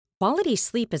Quality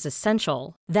sleep is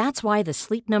essential. That's why the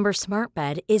Sleep Number Smart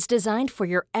Bed is designed for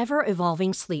your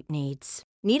ever-evolving sleep needs.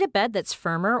 Need a bed that's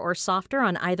firmer or softer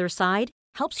on either side?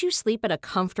 Helps you sleep at a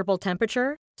comfortable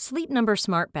temperature? Sleep Number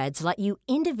Smart Beds let you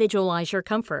individualize your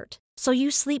comfort, so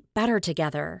you sleep better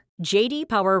together. J.D.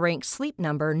 Power ranks Sleep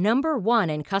Number number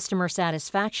 1 in customer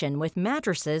satisfaction with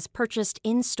mattresses purchased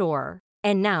in-store.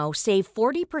 And now, save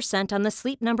 40% on the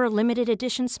Sleep Number Limited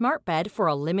Edition Smart Bed for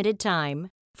a limited time.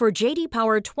 For J.D.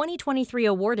 Power 2023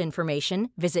 award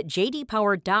information, visit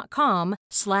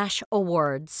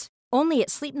jdpower.com/awards. Only at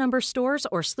Sleep Number stores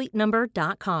or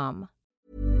sleepnumber.com.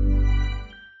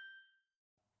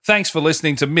 Thanks for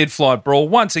listening to Mid-Flight Brawl.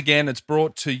 Once again, it's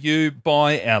brought to you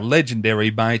by our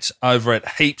legendary mates over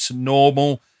at Heaps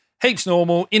Normal. Heaps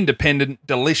Normal, independent,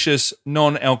 delicious,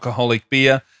 non-alcoholic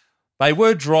beer. They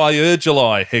were drier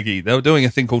July, Heggy. They were doing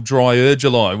a thing called drier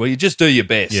July where you just do your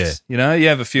best. Yeah. You know, you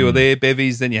have a few of their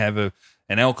bevies, then you have an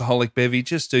alcoholic bevy.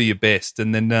 Just do your best.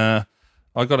 And then I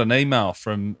got an email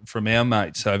from our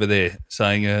mates over there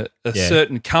saying a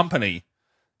certain company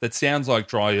that sounds like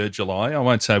drier July. I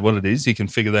won't say what it is. You can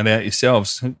figure that out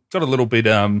yourselves. Got a little bit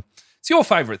it's your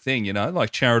favourite thing, you know,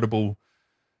 like charitable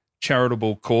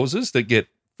causes that get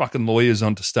fucking lawyers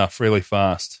onto stuff really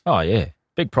fast. Oh, yeah.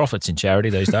 Big profits in charity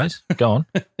these days. Go on.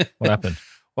 What happened?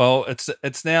 Well,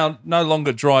 it's now no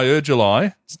longer drier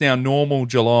July. It's now normal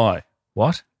July.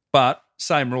 What? But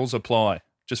same rules apply.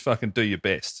 Just fucking do your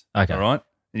best. Okay. All right?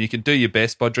 And you can do your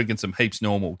best by drinking some Heaps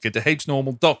Normal. Get to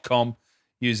heapsnormal.com.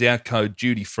 Use our code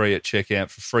DUTYFREE at checkout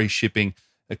for free shipping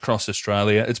across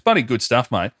Australia. It's bloody good stuff,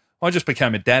 mate. I just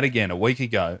became a dad again a week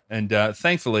ago, and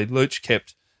thankfully Luch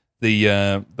kept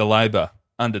the labour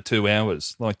under 2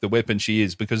 hours, like the weapon she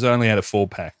is, because I only had a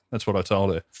 4-pack. That's what I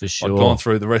told her. For sure. I'd gone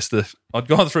through the rest of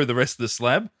the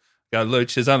slab. Go,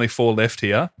 Luch, there's only 4 left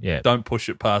here. Yeah. Don't push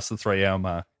it past the 3-hour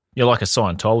mark. You're like a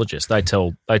Scientologist. They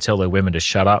tell their women to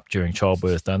shut up during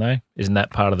childbirth, don't they? Isn't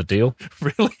that part of the deal?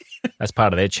 Really? That's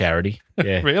part of their charity.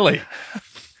 Yeah. Really?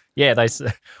 Yeah,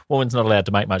 woman's not allowed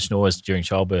to make much noise during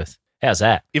childbirth. How's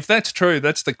that? If that's true,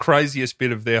 that's the craziest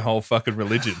bit of their whole fucking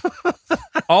religion.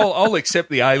 I'll accept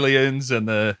the aliens and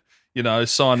the,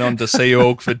 sign on to Sea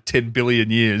Org for 10 billion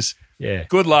years. Yeah.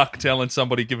 Good luck telling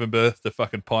somebody giving birth to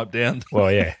fucking pipe down.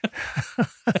 Well, yeah.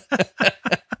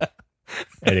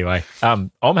 Anyway,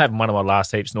 I'm having one of my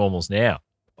last Heaps Normals now.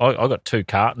 I got 2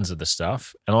 cartons of the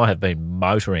stuff, and I have been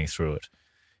motoring through it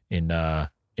in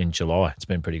July. It's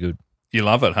been pretty good. You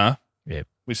love it, huh? Yeah.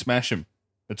 We smash them.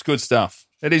 It's good stuff.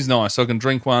 It is nice. I can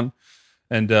drink one,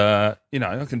 and I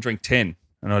can drink 10,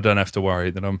 and I don't have to worry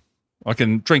that I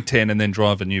can drink 10 and then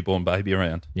drive a newborn baby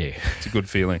around. Yeah. It's a good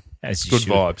feeling. As you good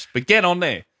should. vibes. But get on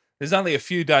there. There's only a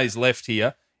few days left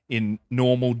here in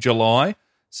normal July.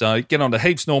 So get on to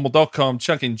heapsnormal.com,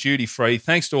 chuck in duty free.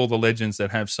 Thanks to all the legends that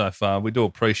have so far. We do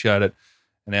appreciate it.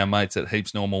 And our mates at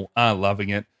Heaps Normal are loving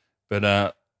it.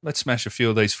 But let's smash a few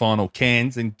of these final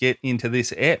cans and get into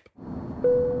this ep.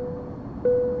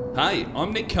 Hey,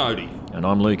 I'm Nick Cody. And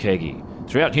I'm Luke Heggie.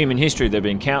 Throughout human history, there have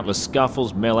been countless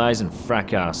scuffles, melees and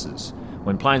fracasses.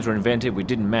 When planes were invented, we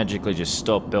didn't magically just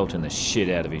stop belting the shit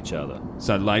out of each other.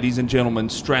 So ladies and gentlemen,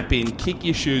 strap in, kick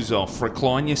your shoes off,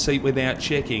 recline your seat without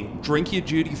checking, drink your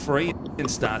duty free and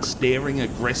start staring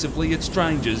aggressively at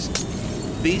strangers.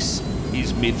 This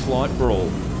is Mid-Flight Brawl.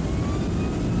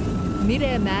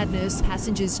 Mid-air madness,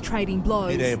 passengers trading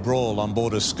blows. Mid-air brawl on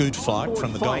board a scoot flight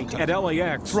from the Gold Coast. At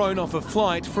LAX. Thrown off a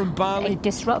flight from Bali. A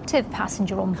disruptive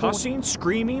passenger on board. Cussing,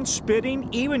 screaming, spitting,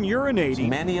 even urinating.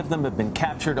 Many of them have been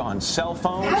captured on cell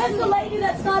phones. Where's the lady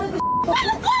that started the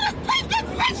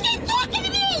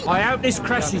I hope this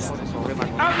crashes.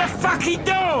 Out the fucking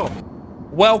door!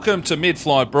 Welcome to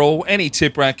Mid-Flight Brawl. Any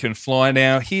tip rat can fly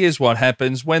now. Here's what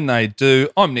happens when they do.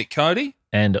 I'm Nick Cody.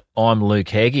 And I'm Luke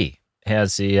Heggie.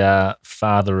 How's the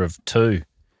father of 2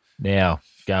 now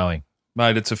going?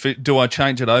 Mate, do I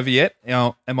change it over yet?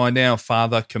 Am I now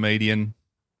father, comedian,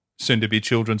 soon-to-be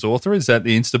children's author? Is that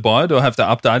the Insta bio? Do I have to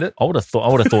update it? I would have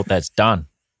thought that's done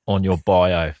on your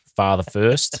bio. Father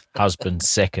first, husband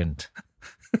second.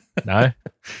 No?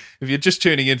 If you're just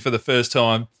tuning in for the first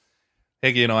time,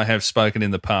 Heggie and I have spoken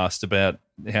in the past about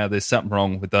how there's something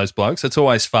wrong with those blokes. It's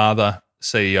always father,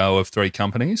 CEO of 3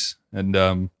 companies.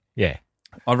 And yeah.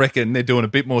 I reckon they're doing a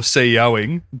bit more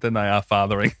CEOing than they are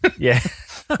fathering. Yeah.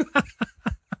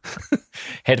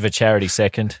 Head of a charity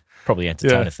second, probably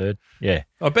entertainer third. Yeah.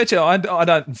 I bet you I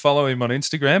don't follow him on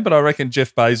Instagram, but I reckon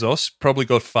Jeff Bezos probably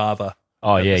got father.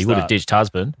 Oh, yeah, he would have ditched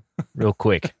husband real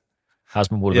quick.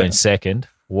 Husband would have been second,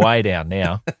 way down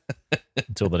now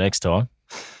until the next time.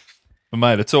 But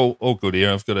mate, it's all good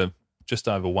here. I've got a just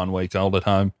over 1 week old at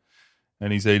home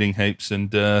and he's eating heaps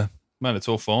and Mate, it's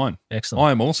all fine. Excellent.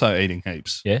 I am also eating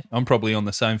heaps. Yeah? I'm probably on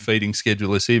the same feeding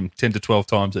schedule as him, 10 to 12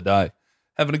 times a day.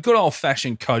 Having a good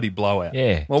old-fashioned Cody blowout.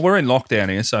 Yeah. Well, we're in lockdown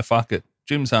here, so fuck it.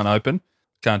 Gyms aren't open.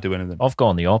 Can't do anything. I've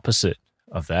gone the opposite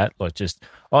of that. Like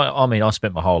I mean, I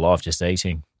spent my whole life just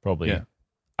eating probably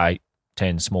 8,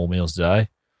 10 small meals a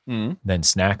day, then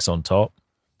snacks on top,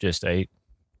 just eat,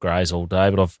 graze all day.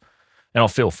 But I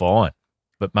feel fine.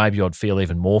 But maybe I'd feel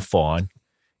even more fine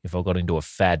if I got into a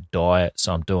fad diet.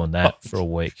 So I'm doing that for a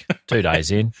week. 2 days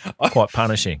in, quite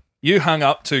punishing. You hung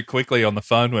up too quickly on the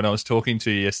phone when I was talking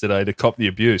to you yesterday to cop the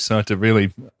abuse. So I had to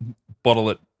really bottle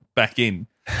it back in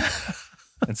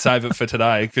and save it for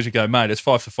today because you go, mate, it's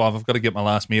 5 to 5. I've got to get my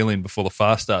last meal in before the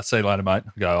fast starts. See you later, mate.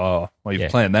 I go, oh, well,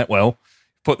 you've planned that well.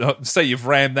 So you've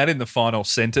rammed that in the final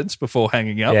sentence before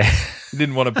hanging up. Yeah. You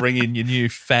didn't want to bring in your new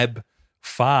fab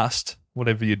fast,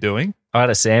 whatever you're doing. I had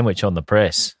a sandwich on the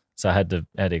press, so I had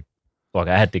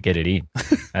to get it in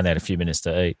and then a few minutes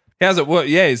to eat. How's it work?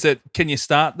 Yeah, can you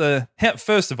start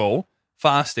first of all,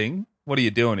 fasting, what are you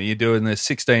doing? Are you doing the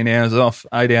 16 hours off,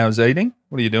 8 hours eating?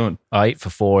 What are you doing? I eat for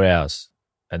 4 hours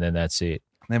and then that's it.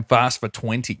 And then fast for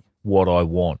 20. What I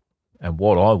want. And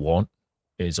what I want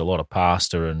is a lot of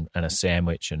pasta and a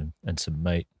sandwich and some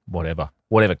meat,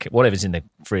 whatever's in the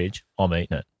fridge, I'm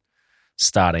eating it,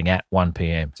 starting at 1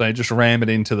 p.m. So you just ram it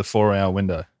into the 4-hour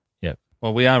window? Yep.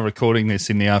 Well, we are recording this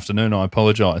in the afternoon. I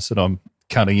apologise that I'm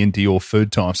cutting into your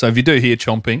food time. So if you do hear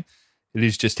chomping, it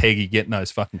is just Heggy getting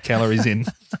those fucking calories in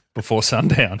before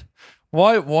sundown.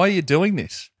 Why are you doing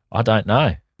this? I don't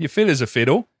know. You're fit as a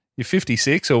fiddle. You're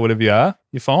 56 or whatever you are.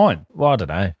 You're fine. Well, I don't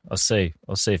know. I'll see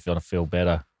if I feel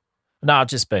better. No, I've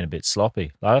just been a bit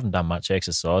sloppy. I haven't done much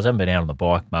exercise. I haven't been out on the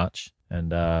bike much.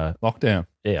 And lockdown.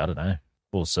 Yeah, I don't know.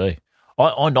 We'll see.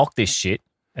 I knock this shit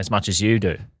as much as you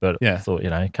do, but I thought,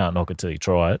 can't knock it till you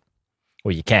try it.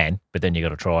 Well, you can, but then you got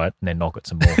to try it and then knock it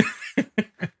some more.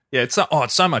 Yeah, it's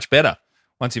so much better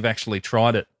once you've actually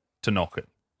tried it to knock it.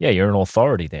 Yeah, you're an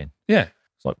authority then. Yeah.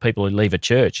 It's like people who leave a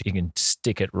church, you can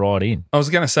stick it right in. I was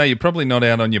going to say, you're probably not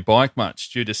out on your bike much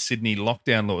due to Sydney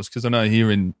lockdown laws, because I know here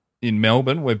in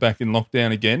Melbourne, we're back in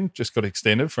lockdown again, just got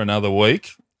extended for another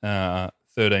week,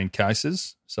 13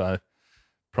 cases, so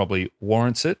probably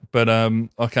warrants it. But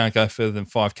I can't go further than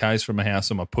 5Ks from my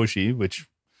house on my pushy, which,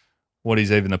 what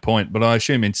is even the point? But I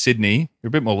assume in Sydney, you're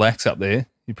a bit more lax up there.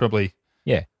 You're probably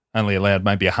only allowed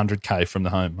maybe 100K from the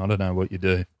home. I don't know what you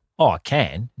do. Oh, I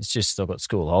can. It's just I've got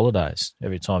school holidays.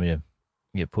 Every time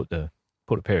you put a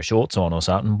pair of shorts on or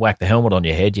something, whack the helmet on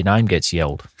your head, your name gets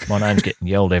yelled. My name's getting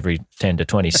yelled every 10 to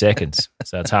 20 seconds,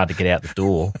 so it's hard to get out the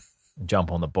door and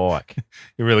jump on the bike.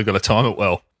 You really got to time it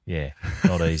well. Yeah,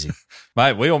 not easy.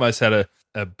 Mate, we almost had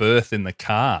a birth in the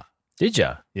car. Did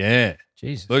you? Yeah.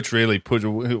 Jesus. Luke's really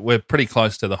we're pretty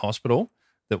close to the hospital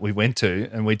that we went to,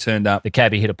 and we turned up. The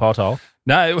cabbie hit a pothole?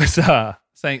 No, it was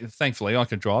thankfully I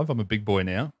can drive. I'm a big boy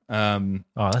now.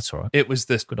 Oh, that's all right. It was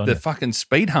the fucking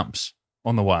speed humps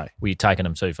on the way. Were you taking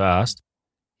them too fast?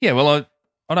 Yeah, well,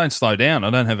 I don't slow down.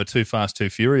 I don't have a too fast, too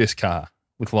furious car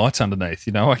with lights underneath.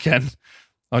 I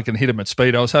can hit them at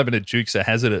speed. I was hoping to Dukes a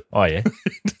hazard it. Oh, yeah?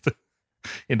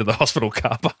 into the hospital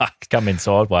car park. Come in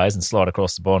sideways and slide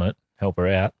across the bonnet, help her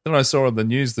out. Then I saw on the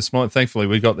news this morning, thankfully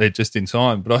we got there just in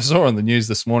time, but I saw on the news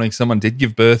this morning someone did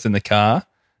give birth in the car.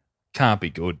 Can't be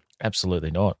good.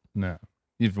 Absolutely not. No.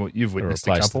 You've witnessed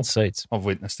a couple. Seats. I've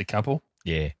witnessed a couple.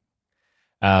 Yeah.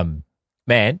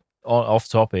 Man, off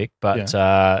topic, but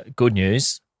good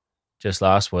news. Just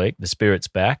last week, the Spirit's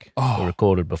back. We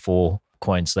recorded before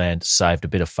Queensland saved a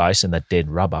bit of face in that dead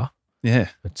rubber. Yeah.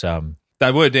 But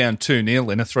they were down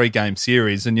 2-0 in a 3-game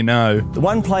series, and the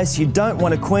one place you don't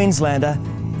want a Queenslander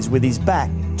is with his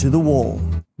back to the wall.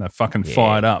 They're fucking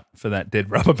fired up for that dead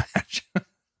rubber match.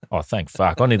 Oh, thank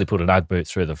fuck. I nearly put an Ugg boot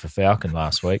through the Falcon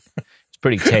last week. It's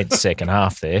pretty tense second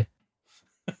half there.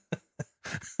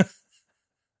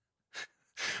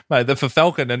 Mate, the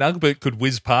Falcon, an Ugg boot could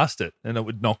whiz past it and it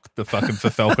would knock the fucking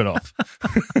Falcon off.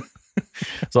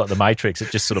 It's like the Matrix.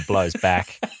 It just sort of blows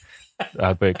back. The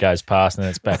Ugg boot goes past and then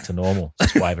it's back to normal,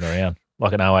 just waving around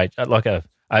like a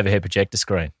overhead projector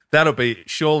screen.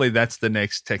 Surely that's the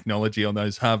next technology on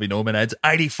those Harvey Norman ads.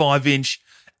 85-inch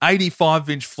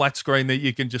flat screen that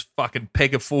you can just fucking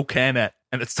peg a full can at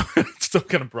and it's still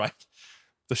going to break.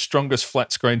 The strongest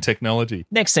flat screen technology.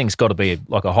 Next thing's got to be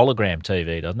like a hologram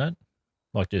TV, doesn't it?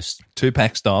 Like just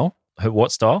 2-pack style.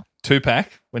 What style?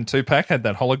 2-pack. When 2-pack had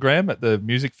that hologram at the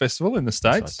music festival in the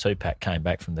States. So 2-pack came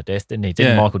back from the death, didn't he?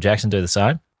 Didn't Michael Jackson do the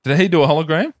same? Did he do a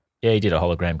hologram? Yeah, he did a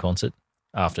hologram concert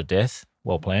after death.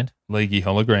 Well planned. Leaguey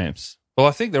holograms. Well,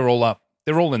 I think they're all up.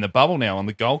 They're all in the bubble now on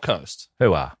the Gold Coast.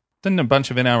 Who are? Didn't a bunch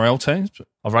of NRL teams?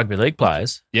 Of rugby league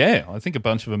players? Yeah, I think a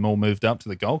bunch of them all moved up to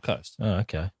the Gold Coast. Oh,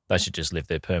 okay. They should just live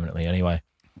there permanently anyway.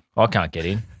 I can't get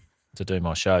in to do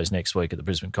my shows next week at the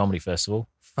Brisbane Comedy Festival.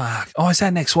 Fuck. Oh, is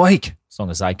that next week? As long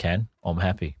as they can, I'm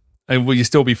happy. And will you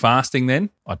still be fasting then?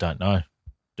 I don't know.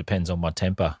 Depends on my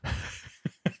temper.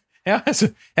 How has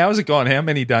it gone? How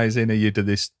many days in are you to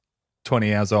this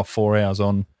 20 hours off, 4 hours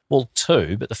on? Well,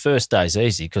 2, but the first day's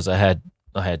easy because I had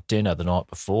dinner the night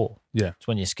before. Yeah. It's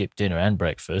when you skip dinner and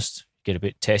breakfast, you get a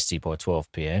bit testy by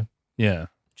 12 p.m. Yeah.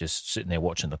 Just sitting there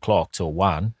watching the clock till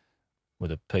 1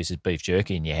 with a piece of beef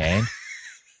jerky in your hand,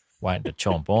 waiting to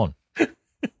chomp on.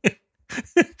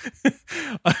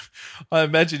 I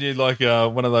imagine you're like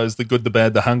one of those, the good, the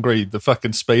bad, the hungry, the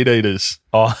fucking speed eaters.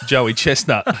 Oh, Joey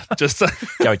Chestnut. Just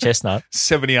Joey Chestnut.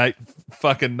 78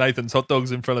 fucking Nathan's hot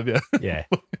dogs in front of you. Yeah.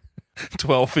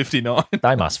 12.59.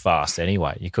 They must fast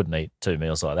anyway. You couldn't eat 2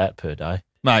 meals like that per day.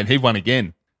 Mate, he won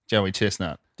again, Joey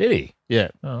Chestnut. Did he? Yeah.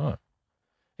 Oh,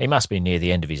 he must be near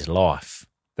the end of his life.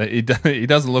 He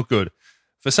doesn't look good.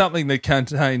 For something that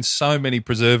contains so many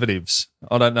preservatives,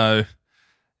 I don't know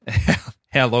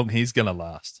how long he's going to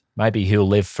last. Maybe he'll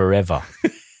live forever.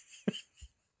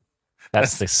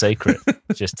 That's the secret,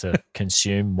 just to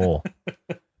consume more.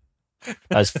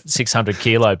 Those 600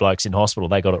 kilo blokes in hospital,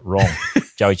 they got it wrong.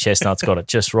 Joey Chestnut's got it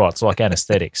just right. It's like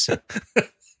anaesthetics.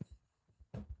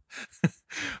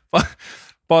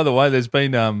 By the way, there's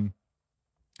been,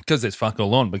 because there's fuck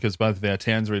all on, because both of our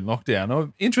towns are in lockdown,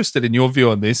 I'm interested in your view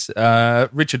on this.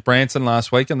 Richard Branson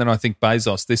last week, and then I think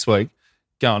Bezos this week,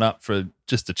 going up for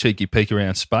just a cheeky peek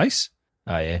around space.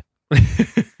 Oh, yeah.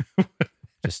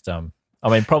 Just, I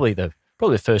mean, probably the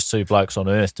first 2 blokes on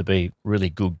Earth to be really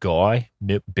good guy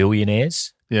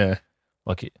billionaires. Yeah.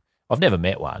 Like, I've never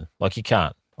met one. Like, you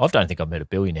can't. I don't think I've met a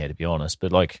billionaire, to be honest.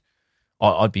 But, like,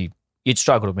 you'd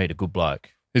struggle to meet a good bloke.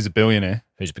 Who's a billionaire?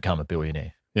 Who's become a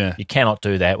billionaire. Yeah. You cannot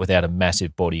do that without a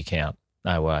massive body count.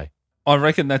 No way. I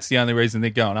reckon that's the only reason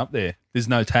they're going up there. There's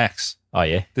no tax. Oh,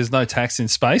 yeah? There's no tax in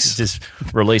space. Just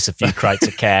release a few crates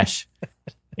of cash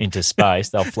into space.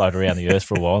 They'll float around the Earth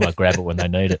for a while. They'll grab it when they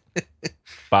need it.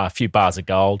 A few bars of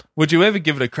gold. Would you ever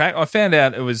give it a crack? I found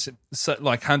out it was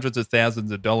like hundreds of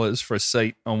thousands of dollars for a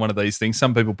seat on one of these things.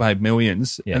 Some people paid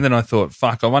millions. Yeah. And then I thought,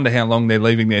 fuck, I wonder how long they're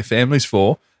leaving their families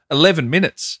for. 11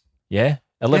 minutes. Yeah.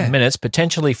 11 minutes,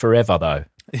 potentially forever, though.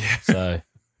 Yeah. So,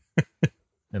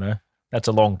 that's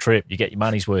a long trip. You get your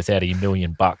money's worth out of your $1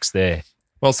 million there.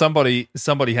 Well, somebody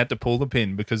had to pull the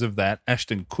pin because of that.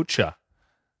 Ashton Kutcher,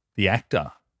 the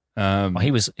actor.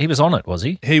 He was on it, was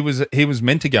he? He was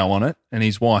meant to go on it, and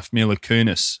his wife Mila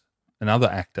Kunis, another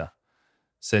actor,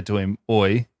 said to him,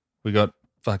 "Oi, we got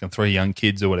fucking 3 young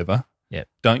kids or whatever. Yeah,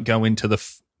 don't go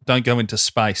into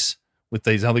space with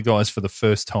these other guys for the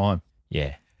first time.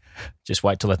 Yeah, just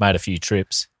wait till they've made a few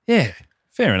trips. Yeah,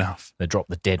 fair enough. They drop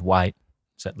the dead weight.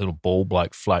 It's that little ball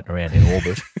bloke floating around in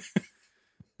orbit.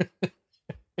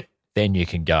 Then you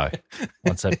can go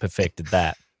once they've perfected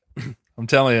that." I'm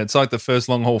telling you, it's like the first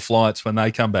long-haul flights when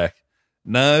they come back.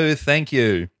 No, thank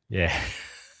you. Yeah.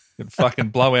 Fucking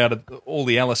blow out all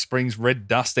the Alice Springs red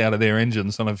dust out of their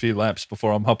engines on a few laps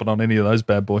before I'm hopping on any of those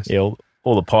bad boys. Yeah,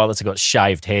 all the pilots have got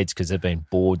shaved heads because they've been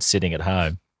bored sitting at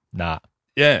home. Nah.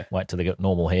 Yeah. Wait till they get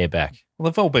normal hair back. Well,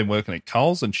 they've all been working at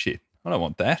Coles and shit. I don't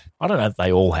want that. I don't know if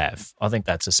they all have. I think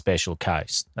that's a special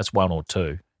case. That's 1 or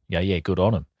 2. Yeah, good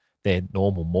on them. They're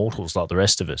normal mortals like the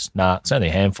rest of us. Nah, it's only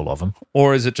a handful of them.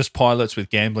 Or is it just pilots with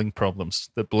gambling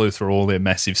problems that blew through all their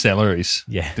massive salaries?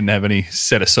 Yeah. Didn't have any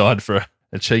set aside for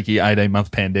a cheeky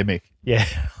 18-month pandemic. Yeah.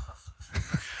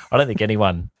 I don't think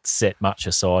anyone set much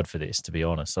aside for this, to be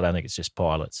honest. I don't think it's just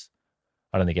pilots.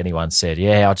 I don't think anyone said,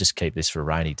 yeah, I'll just keep this for a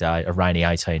rainy day, a rainy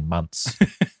 18 months.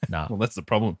 No. Well, that's the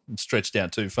problem. It's stretched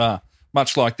out too far.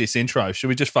 Much like this intro. Should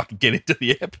we just fucking get into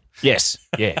the app? Yes.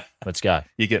 Yeah. Let's go.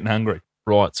 You're getting hungry.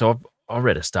 Right, so I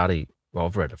read a study, well,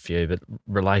 I've read a few, but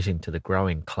relating to the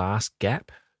growing class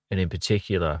gap, and in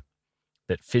particular,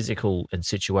 that physical and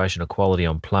situation equality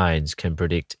on planes can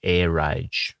predict air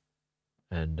rage.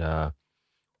 And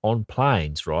on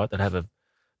planes, right, that have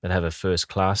a first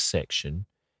class section,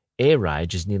 air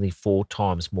rage is nearly 4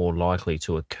 times more likely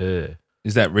to occur.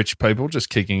 Is that rich people just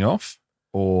kicking off?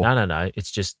 Or No. It's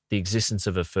just the existence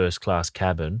of a first class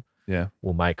cabin. Yeah,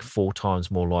 will make 4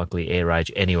 times more likely air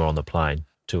rage anywhere on the plane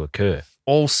to occur.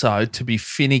 Also, to be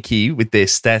finicky with their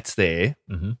stats there,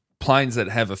 mm-hmm. Planes that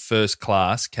have a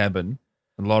first-class cabin,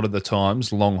 a lot of the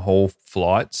times, long-haul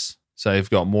flights, so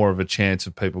you've got more of a chance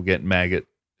of people getting maggot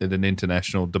at an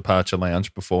international departure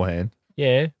lounge beforehand.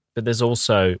 Yeah, but there's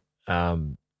also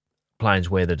planes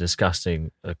where the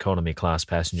disgusting economy class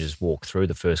passengers walk through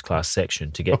the first class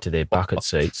section to get to their bucket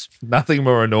seats. Nothing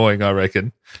more annoying, I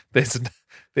reckon.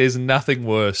 There's nothing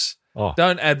worse. Oh.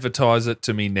 Don't advertise it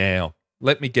to me now.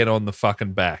 Let me get on the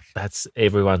fucking back. That's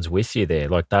everyone's with you there.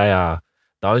 Like they are,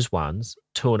 those ones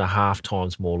 2.5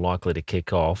 times more likely to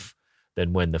kick off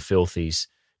than when the filthies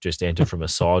just enter from a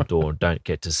side door and don't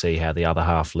get to see how the other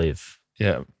half live.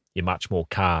 Yeah. You're much more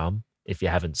calm if you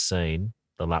haven't seen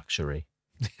the luxury.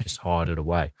 Just hide it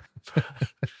away.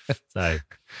 So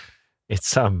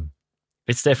it's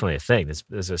definitely a thing.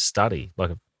 There's a study, like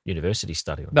a university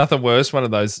study. Nothing worse, one of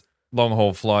those long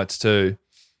haul flights too.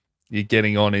 You're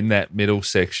getting on in that middle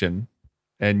section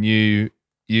and you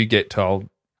get told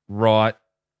right,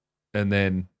 and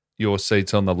then your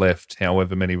seat's on the left,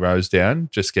 however many rows down,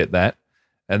 just get that.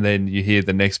 And then you hear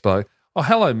the next bloke, "Oh,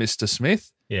 hello, Mr.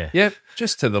 Smith." Yeah. Yep,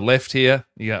 just to the left here.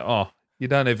 You go, "Oh," you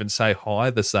don't even say hi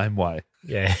the same way.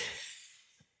 Yeah.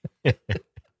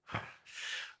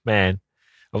 Man.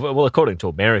 Well, according to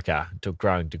America, to a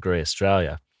growing degree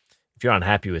Australia, if you're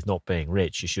unhappy with not being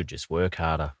rich, you should just work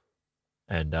harder.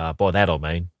 And by that I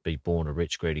mean be born a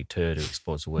rich, greedy turd who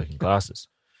exploits the working classes.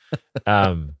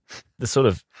 The sort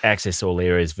of access all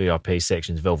areas, VIP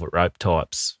sections, velvet rope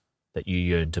types that you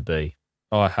yearn to be.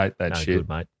 Oh, I hate that shit. Good,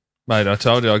 mate. Mate, I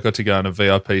told you I got to go in a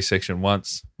VIP section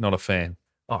once. Not a fan.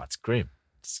 Oh, it's grim.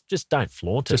 Just don't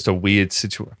flaunt it. Just a weird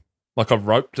situation. Like a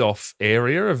roped off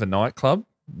area of a nightclub.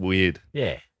 Weird.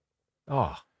 Yeah.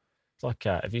 Oh, it's like,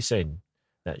 have you seen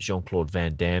that Jean-Claude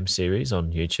Van Damme series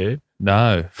on YouTube?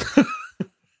 No.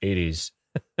 It is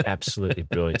absolutely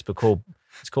brilliant.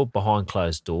 It's called Behind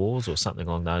Closed Doors or something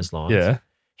along those lines. Yeah.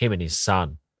 Him and his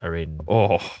son are in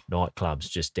nightclubs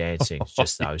just dancing. It's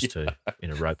just those two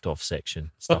in a roped off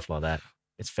section, stuff like that.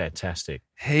 It's fantastic.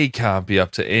 He can't be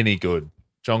up to any good.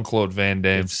 Jean-Claude Van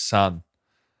Damme's son.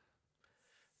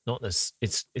 Not this.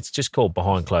 It's just called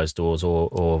Behind Closed Doors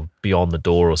or Beyond the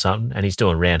Door or something. And he's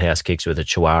doing roundhouse kicks with a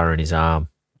chihuahua in his arm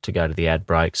to go to the ad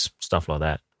breaks, stuff like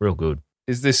that. Real good.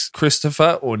 Is this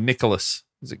Christopher or Nicholas?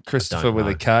 Is it Christopher with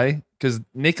a K? Because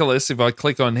Nicholas, if I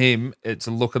click on him, it's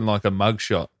looking like a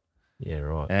mugshot. Yeah,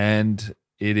 right. And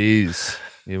it is.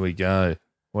 Here we go.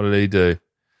 What did he do?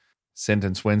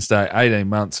 Sentence Wednesday, 18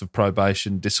 months of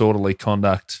probation, disorderly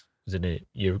conduct. Is it a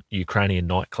Ukrainian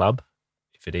nightclub?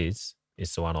 If it is,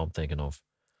 it's the one I'm thinking of.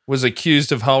 Was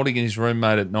accused of holding his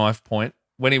roommate at knife point.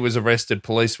 When he was arrested,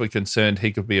 police were concerned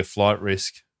he could be a flight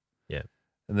risk. Yeah.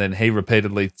 And then he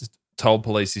repeatedly told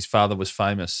police his father was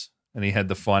famous and he had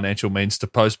the financial means to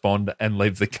post bond and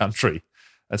leave the country.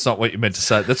 That's not what you meant to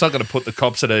say. That's not going to put the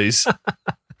cops at ease.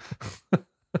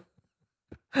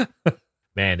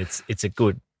 Man, it's a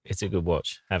good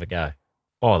watch. Have a go.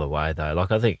 Either way, though,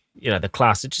 like I think, the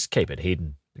class, just keep it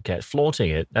hidden. Okay,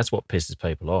 flaunting it, that's what pisses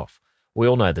people off. We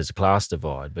all know there's a class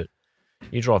divide, but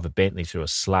you drive a Bentley through a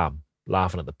slum,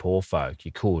 laughing at the poor folk,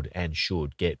 you could and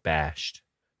should get bashed.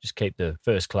 Just keep the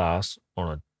first class on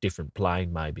a different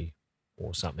plane, maybe,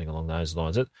 or something along those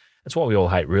lines. That's why we all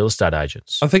hate real estate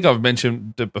agents. I think I've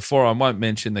mentioned it before. I won't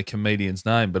mention the comedian's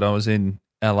name, but I was in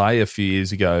LA a few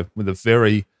years ago with a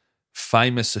very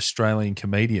famous Australian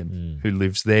comedian who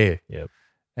lives there. Yep.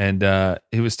 And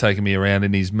he was taking me around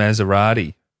in his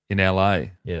Maserati in LA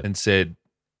and said,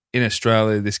 in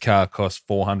Australia, this car costs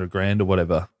 $400,000 or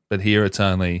whatever, but here it's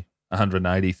only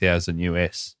 $180,000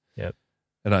 US. Yep.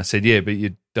 And I said, yeah, but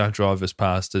you don't drive as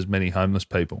past as many homeless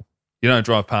people. You don't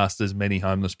drive past as many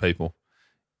homeless people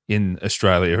in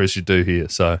Australia as you do here.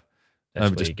 So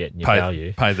that's where you're getting your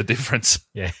value. Pay the difference.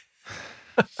 Yeah.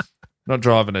 Not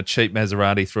driving a cheap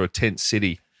Maserati through a tent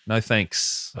city. No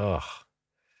thanks. Oh,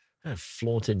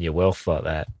 flaunting your wealth like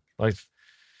that. Like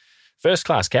first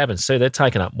class cabins, see, they're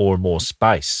taking up more and more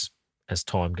space as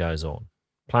time goes on.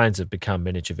 Planes have become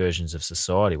miniature versions of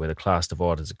society where the class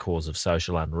divide is a cause of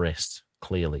social unrest,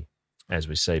 clearly, as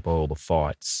we see by all the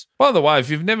fights. By the way,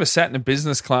 if you've never sat in a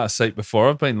business class seat before,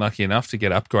 I've been lucky enough to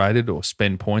get upgraded or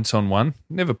spend points on one.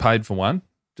 Never paid for one,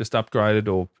 just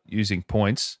upgraded or using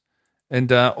points.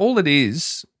 And all it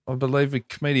is, I believe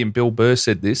comedian Bill Burr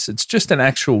said this, it's just an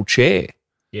actual chair.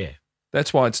 Yeah.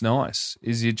 That's why it's nice,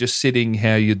 is you're just sitting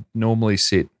how you'd normally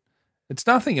sit. It's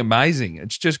nothing amazing.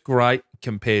 It's just great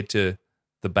compared to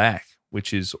the back,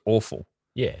 which is awful.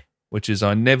 Yeah. Which is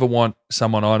I never want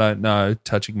someone I don't know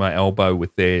touching my elbow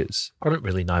with theirs. I don't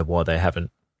really know why they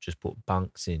haven't just put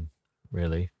bunks in,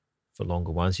 really, for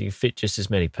longer ones. You can fit just as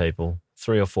many people,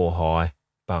 3 or 4 high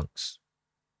bunks.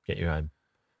 Get your own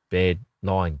bed,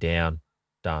 lying down,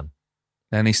 done.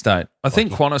 Nanny state. I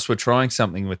think Qantas were trying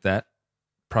something with that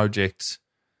project.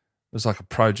 It was like a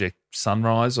Project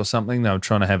Sunrise or something. They were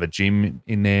trying to have a gym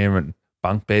in there and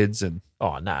bunk beds and...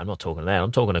 Oh, no, I'm not talking that.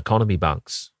 I'm talking economy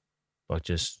bunks. Like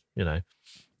just,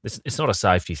 it's not a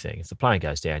safety thing. If the plane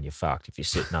goes down, you're fucked. If you're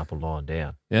sitting up or lying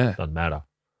down, doesn't matter.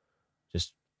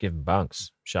 Just give them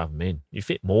bunks, shove them in. You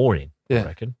fit more in, I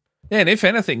reckon. Yeah, and if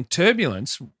anything,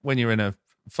 turbulence, when you're in a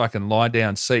fucking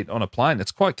lie-down seat on a plane,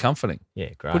 it's quite comforting. Yeah,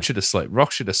 great. Puts you to sleep,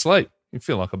 rocks you to sleep. You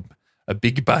feel like a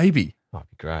big baby. Might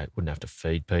be great. Wouldn't have to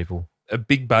feed people. A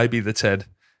big baby that's had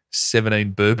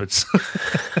 17 bourbons.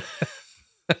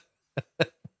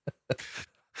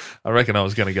 I reckon I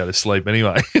was going to go to sleep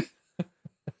anyway.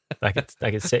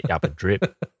 They could set you up a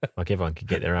drip. Like everyone could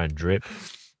get their own drip.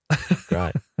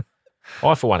 Great.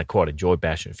 I, for one, have quite enjoyed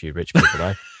bashing a few rich people,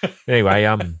 though. Anyway,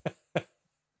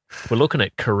 we're looking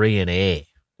at Korean Air.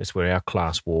 That's where our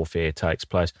class warfare takes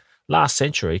place. Last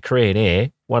century, Korean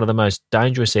Air, one of the most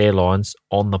dangerous airlines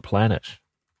on the planet.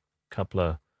 A couple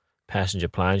of passenger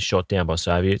planes shot down by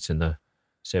Soviets in the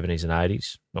 70s and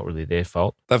 80s. Not really their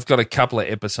fault. They've got a couple of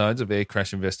episodes of air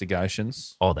crash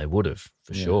investigations. Oh, they would have,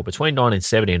 for sure. Between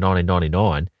 1970 and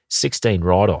 1999, 16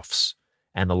 write-offs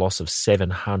and the loss of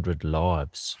 700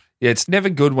 lives. Yeah, it's never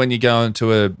good when you go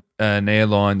into an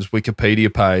airline's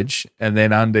Wikipedia page and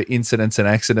then under incidents and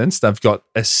accidents, they've got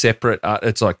a separate,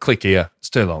 it's like, click here. It's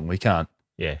too long. We can't.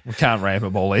 Yeah. We can't ram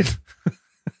them all in.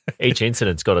 Each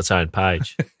incident's got its own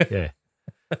page. Yeah.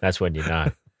 That's when you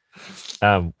know.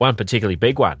 One particularly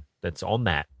big one that's on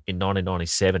that in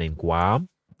 1997 in Guam.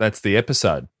 That's the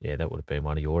episode. Yeah, that would have been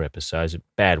one of your episodes.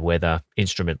 Bad weather,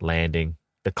 instrument landing,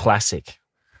 the classic.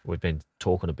 We've been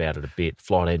talking about it a bit.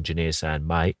 Flight engineer saying,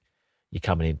 mate, you're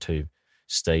coming in too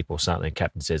steep or something.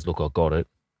 Captain says, look, I got it.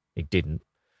 He didn't.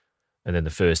 And then the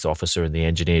first officer and the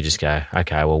engineer just go,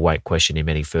 okay, well, won't question him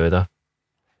any further.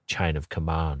 Chain of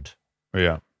command.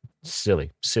 Yeah.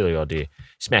 Silly idea.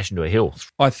 Smash into a hill.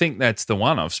 I think that's the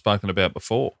one I've spoken about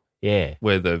before. Yeah.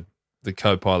 Where the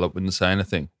co-pilot wouldn't say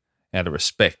anything out of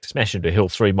respect. Smash into a hill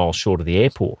 3 miles short of the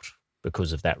airport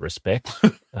because of that respect.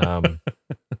 I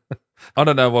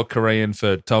don't know what Korean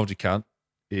for told you cunt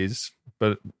is,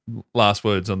 but last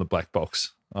words on the black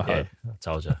box. I hope. I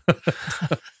told you.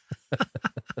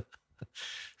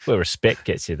 Where respect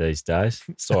gets you these days,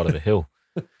 side of a hill.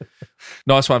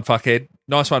 Nice one, fuckhead.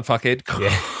 Nice one, fuckhead.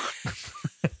 Yeah.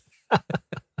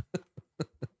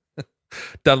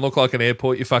 Doesn't look like an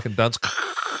airport, you fucking dunce.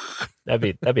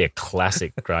 That'd be a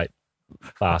classic, great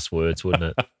last words,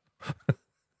 wouldn't it?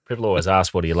 People always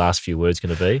ask, what are your last few words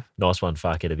going to be? Nice one,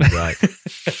 fuckhead, it'd be great.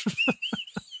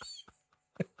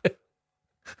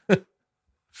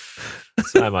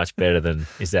 So much better than,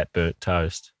 is that burnt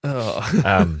toast?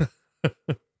 Oh.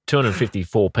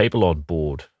 254 people on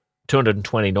board.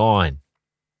 229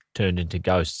 turned into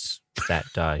ghosts that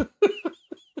day.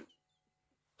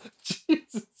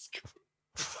 Jesus Christ.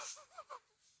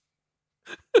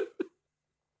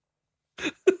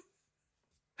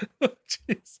 Oh,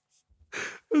 Jesus.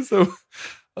 So,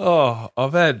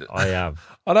 I've had. I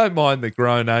don't mind the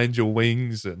grown angel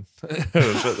wings and.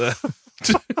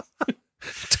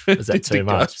 But is that too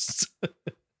much?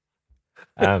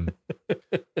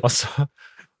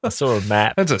 I saw a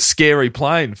map. That's a scary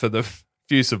plane for the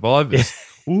few survivors.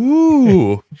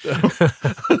 Ooh. You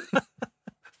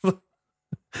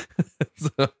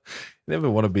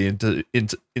never want to be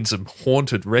in some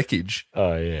haunted wreckage.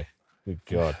 Oh, yeah. Good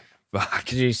God. Fuck.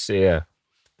 Did you see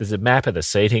there's a map of the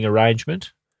seating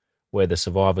arrangement where the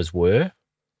survivors were,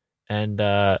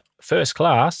 and first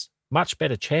class, much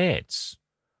better chance.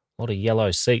 A lot of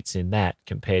yellow seats in that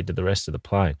compared to the rest of the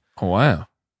plane. Oh, wow.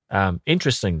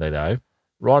 Interestingly, though,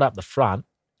 right up the front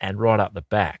and right up the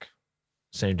back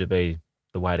seemed to be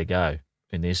the way to go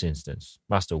in this instance.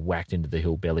 Must have whacked into the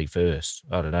hill belly first.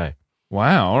 I don't know.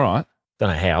 Wow, all right. Don't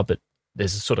know how, but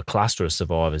there's a sort of cluster of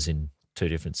survivors in 2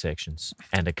 different sections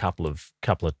and a couple of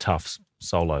tough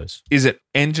solos. Is it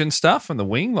engine stuff on the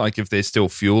wing? Like if there's still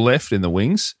fuel left in the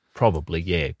wings? Probably,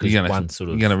 yeah. Because you're going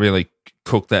to really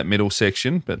cook that middle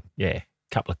section, but yeah, a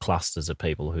couple of clusters of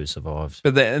people who survived.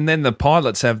 But and then the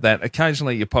pilots have that.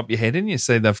 Occasionally, you pop your head in, you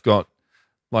see they've got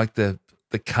like the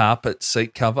carpet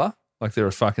seat cover, like they're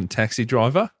a fucking taxi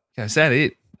driver. Is that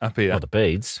it up here? Oh, the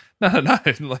beads? No.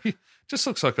 Like, just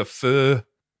looks like a fur,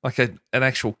 like an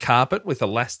actual carpet with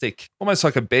elastic, almost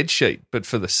like a bed sheet, but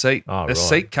for the seat. Oh, a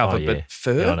seat cover, but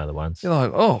fur. Yeah, I know the ones. You're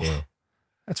like,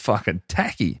 that's fucking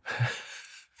tacky.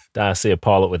 Don't I see a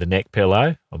pilot with a neck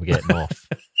pillow? I'm getting off.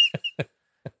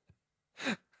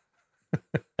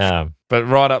 But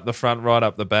right up the front, right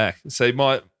up the back. See,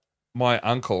 my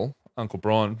Uncle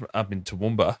Brian up in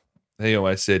Toowoomba, he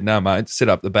always said, no, mate, sit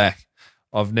up the back.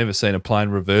 I've never seen a plane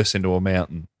reverse into a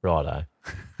mountain. Righto.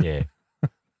 Yeah.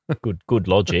 Good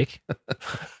logic.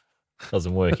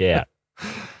 Doesn't work out.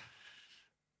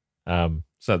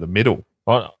 So the middle.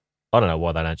 I don't know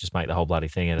why they don't just make the whole bloody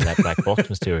thing out of that black box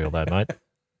material, though, mate.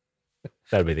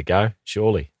 That'd be the go,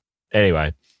 surely.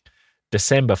 Anyway,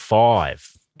 December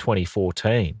 5,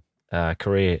 2014,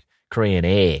 Korean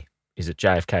Air is at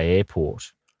JFK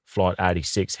Airport, Flight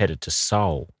 86 headed to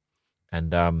Seoul. And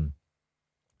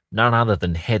none other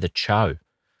than Heather Cho,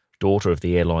 daughter of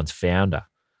the airline's founder,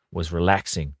 was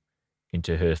relaxing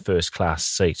into her first-class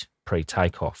seat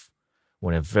pre-takeoff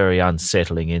when a very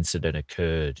unsettling incident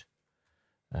occurred.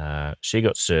 She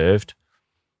got served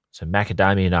some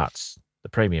macadamia nuts, the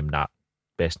premium nut,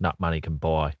 best nut money can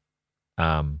buy.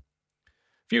 A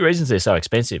few reasons they're so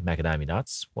expensive, macadamia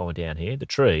nuts, while we're down here. The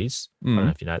trees, I don't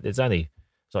know if you know, there's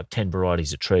like 10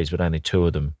 varieties of trees, but only 2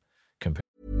 of them compare.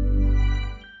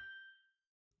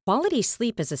 Quality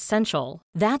sleep is essential.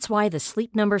 That's why the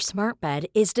Sleep Number Smart Bed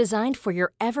is designed for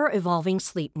your ever-evolving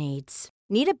sleep needs.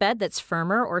 Need a bed that's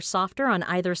firmer or softer on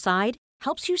either side?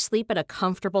 Helps you sleep at a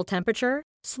comfortable temperature?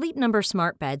 Sleep Number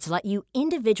Smart Beds let you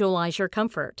individualize your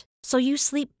comfort, so you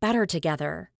sleep better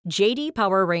together. J.D.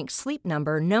 Power ranks Sleep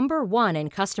Number number 1 in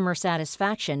customer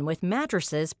satisfaction with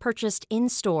mattresses purchased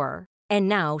in-store. And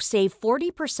now, save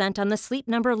 40% on the Sleep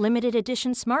Number Limited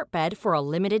Edition Smart Bed for a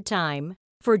limited time.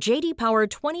 For J.D. Power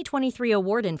 2023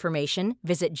 award information,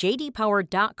 visit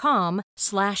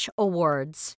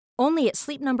jdpower.com/awards. Only at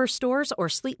Sleep Number stores or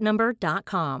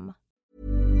sleepnumber.com.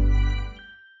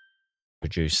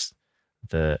 Produce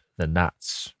the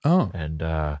nuts. Oh. And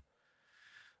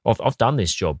I've done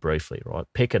this job briefly, right?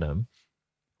 Picking them.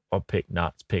 I've picked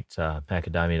nuts, picked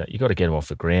macadamia nut. You got to get them off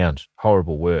the ground.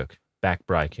 Horrible work.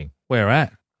 Back-breaking. Where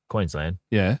at? Queensland.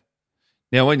 Yeah.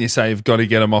 Now, when you say you've got to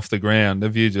get them off the ground,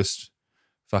 have you just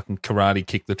fucking karate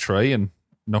kicked the tree and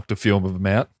knocked a few of them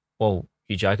out? Well,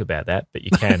 you joke about that, but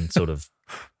you can sort of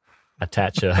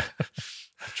attach a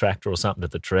tractor or something to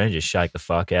the tree and just shake the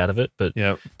fuck out of it. But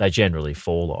they generally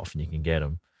fall off and you can get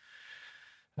them.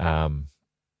 I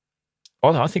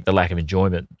think the lack of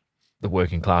enjoyment the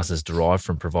working classes derive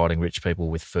from providing rich people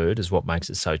with food is what makes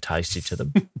it so tasty to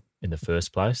them in the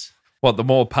first place. What, the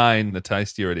more pain, the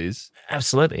tastier it is?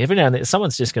 Absolutely. Every now and then,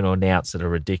 someone's just going to announce that a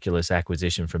ridiculous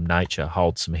acquisition from nature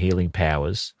holds some healing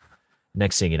powers.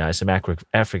 Next thing you know, some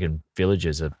African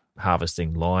villagers are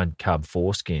harvesting lion cub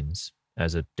foreskins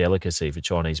as a delicacy for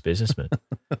Chinese businessmen,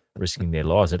 risking their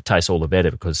lives. It tastes all the better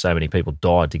because so many people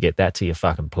died to get that to your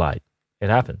fucking plate.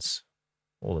 It happens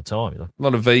all the time. A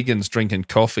lot of vegans drinking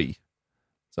coffee.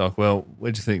 It's like, well,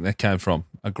 where'd you think that came from?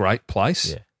 A great place?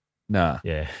 Yeah. Nah.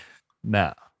 Yeah.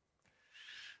 Nah.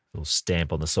 Little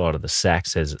stamp on the side of the sack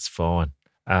says it's fine.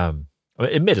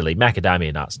 Admittedly,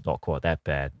 macadamia nuts not quite that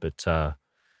bad, but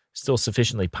still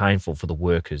sufficiently painful for the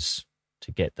workers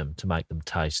to get them to make them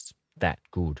taste that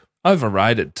good.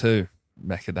 Overrated too,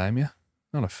 macadamia.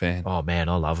 Not a fan. Oh man,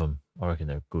 I love them. I reckon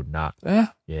they're a good nut. Yeah,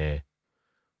 yeah.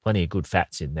 Plenty of good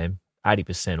fats in them.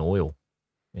 80% oil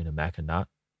in a maca nut.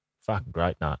 Fucking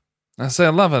great nut. I say I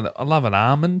love an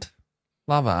almond.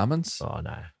 Love almonds. Oh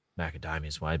no,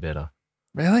 macadamia's way better.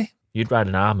 Really? You'd rate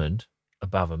an almond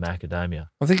above a macadamia?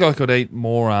 I think I could eat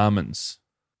more almonds.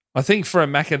 I think for a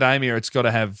macadamia, it's got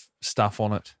to have stuff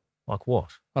on it. Like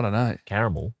what? I don't know.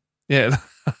 Caramel? Yeah.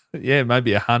 Yeah,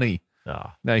 maybe a honey.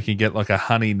 Oh. Now you can get like a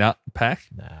honey nut pack.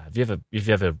 Nah. Have you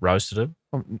ever roasted them?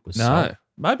 No. Salt?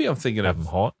 Maybe I'm thinking have them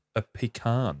hot. A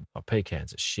pecan. Oh,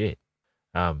 pecans are shit.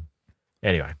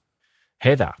 Anyway,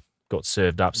 Heather got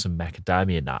served up some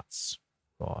macadamia nuts.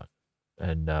 Right.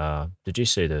 And did you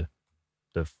see the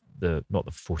not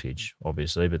the footage,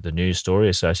 obviously, but the news story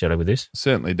associated with this?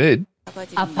 Certainly did.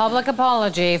 A public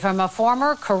apology from a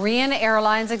former Korean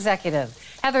Airlines executive.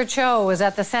 Heather Cho was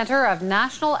at the center of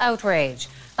national outrage.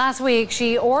 Last week,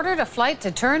 she ordered a flight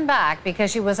to turn back because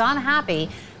she was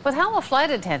unhappy with how a flight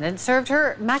attendant served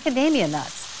her macadamia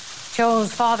nuts.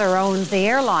 Cho's father owns the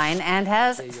airline and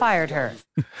has fired her.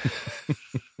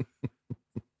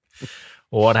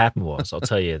 Well, what happened was, I'll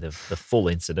tell you the full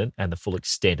incident and the full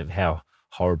extent of how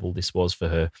horrible this was for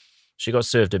her. She got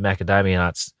served her macadamia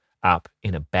nuts up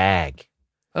in a bag.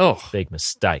 Oh. Big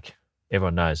mistake.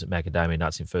 Everyone knows that macadamia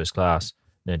nuts in first class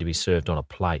need to be served on a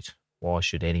plate. Why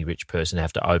should any rich person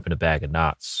have to open a bag of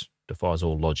nuts? Defies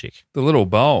all logic. The little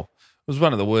bowl was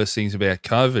one of the worst things about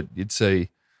COVID. You'd see,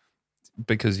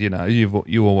 because, you know,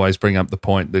 you always bring up the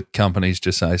point that companies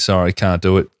just say, sorry, can't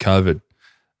do it, COVID.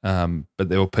 But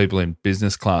there were people in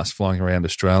business class flying around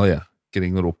Australia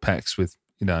getting little packs with,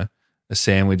 you know, a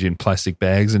sandwich in plastic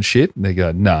bags and shit. And they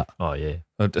go, nah. Oh, yeah.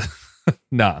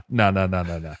 No.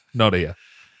 Not here.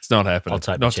 It's not happening. I'll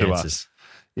take not my chances.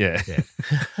 To us. Yeah.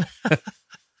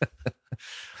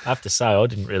 I have to say, I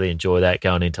didn't really enjoy that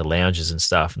going into lounges and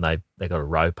stuff, and they got a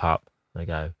rope up. They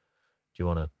go, do you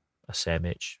want to a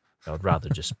sandwich. I'd rather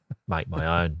just make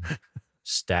my own,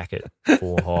 stack it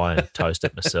 4 high and toast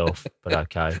it myself. But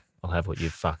okay, I'll have what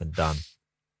you've fucking done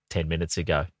 10 minutes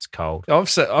ago. It's cold.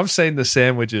 I've seen the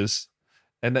sandwiches,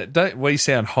 and don't we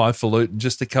sound highfalutin,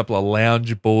 just a couple of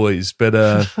lounge boys, but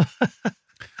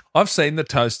I've seen the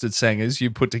toasted sangers you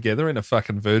put together in a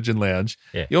fucking Virgin Lounge.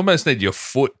 Yeah. You almost need your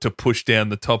foot to push down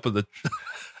the top of the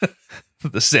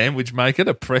the sandwich maker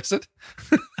to press it.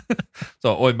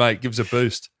 So, oi, mate, gives a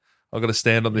boost. I've got to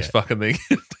stand on this fucking thing.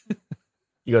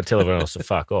 You got to tell everyone else to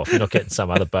fuck off. You're not getting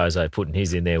some other bozo putting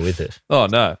his in there with it. Oh,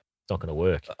 no. It's not going to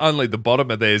work. Only the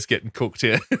bottom of there is getting cooked,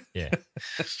 yeah. Yeah.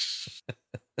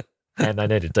 And they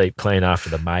need a deep clean after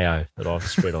the mayo that I've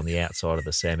spread on the outside of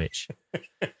the sandwich.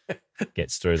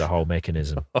 Gets through the whole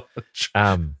mechanism.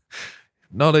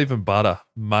 Not even butter,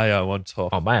 mayo on top.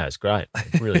 Oh, mayo's great.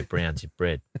 It really browns your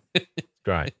bread.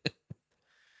 Great.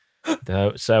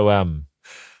 So,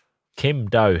 Kim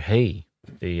Do-hee,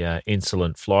 the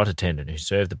insolent flight attendant who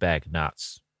served the bag of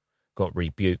nuts, got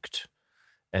rebuked.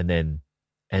 And then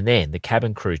the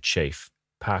cabin crew chief,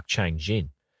 Park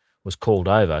Chang-jin, was called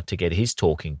over to get his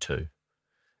talking to,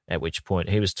 at which point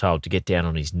he was told to get down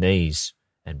on his knees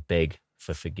and beg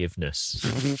for forgiveness.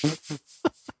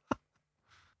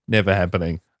 Never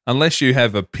happening. Unless you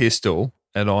have a pistol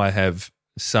and I have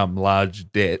some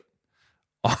large debt,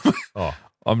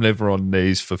 I'm never on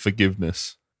knees for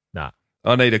forgiveness. Nah.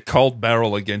 I need a cold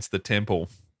barrel against the temple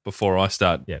before I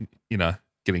start,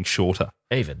 getting shorter.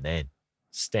 Even then,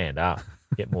 stand up,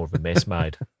 get more of a mess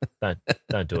made. Don't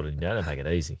do it. Don't make it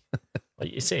easy.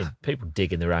 Like, you're seeing people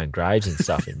digging their own graves and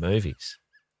stuff in movies.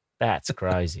 That's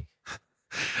crazy.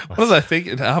 What are they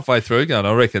thinking halfway through going,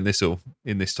 I reckon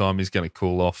in this time he's going to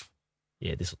cool off.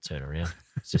 Yeah, this will turn around.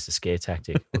 It's just a scare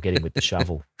tactic. We'll get him with the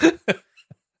shovel.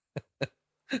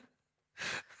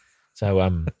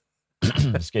 So,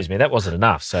 excuse me, that wasn't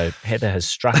enough. So Heather has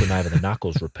struck him over the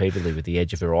knuckles repeatedly with the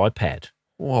edge of her iPad.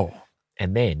 Whoa.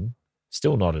 And then,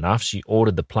 still not enough, she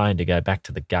ordered the plane to go back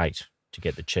to the gate to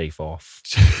get the chief off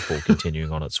before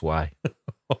continuing on its way.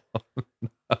 No.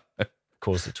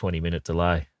 Caused a 20-minute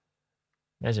delay.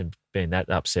 Imagine being that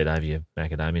upset over your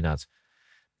macadamia nuts.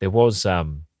 There was,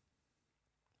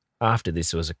 after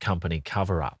this, there was a company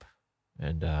cover-up,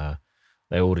 and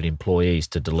they ordered employees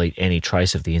to delete any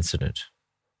trace of the incident.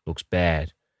 Looks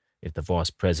bad if the vice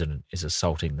president is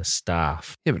assaulting the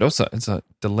staff. Yeah, but also it's like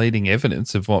deleting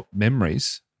evidence of what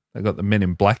memories. They got the Men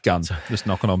in Black guns just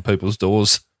knocking on people's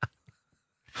doors.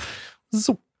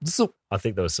 Zoop, zoop. I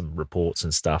think there was some reports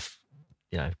and stuff,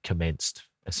 commenced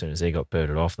as soon as he got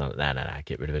birded off. No,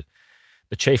 get rid of it.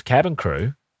 The chief cabin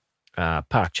crew,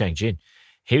 Park Chang-jin,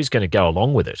 he was going to go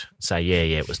along with it, say,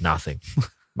 yeah, it was nothing,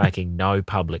 making no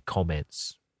public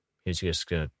comments. He was just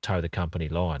going to toe the company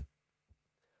line.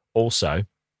 Also,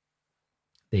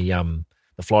 the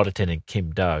flight attendant,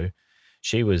 Kim Do,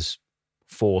 she was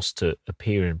forced to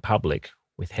appear in public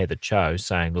with Heather Cho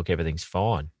saying, look, everything's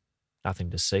fine. Nothing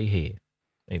to see here,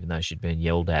 even though she'd been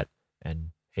yelled at and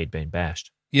he'd been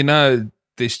bashed.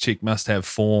 This chick must have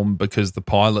form because the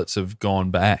pilots have gone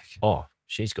back. Oh,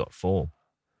 she's got form.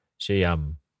 She,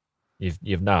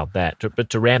 you've nailed that. But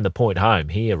to ram the point home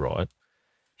here, right,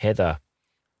 Heather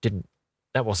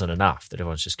that wasn't enough, that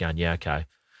everyone's just going, yeah, okay,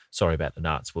 sorry about the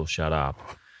nuts, we'll shut up.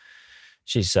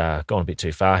 She's gone a bit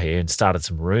too far here and started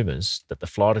some rumours that the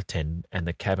flight attendant and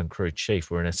the cabin crew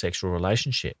chief were in a sexual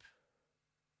relationship.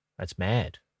 That's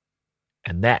mad.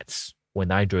 And that's when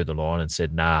they drew the line and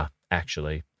said, nah,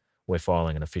 actually, we're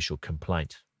filing an official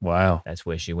complaint. Wow. That's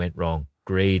where she went wrong.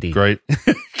 Greedy. Great.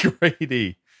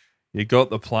 Greedy. You got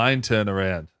the plane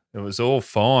turnaround. It was all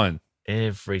fine.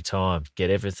 Every time. Get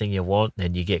everything you want,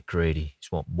 then you get greedy. You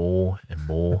just want more and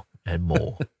more and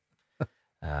more.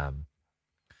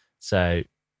 So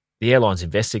the airlines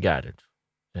investigated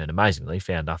and amazingly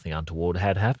found nothing untoward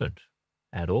had happened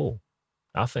at all.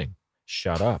 Nothing.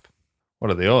 Shut up. What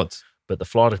are the odds? But the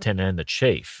flight attendant and the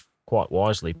chief quite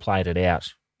wisely played it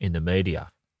out in the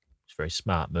media. It's a very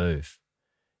smart move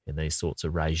in these sorts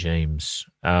of regimes.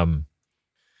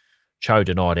 Cho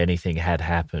denied anything had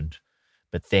happened,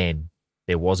 but then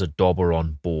there was a dobber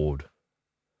on board.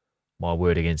 My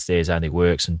word against theirs only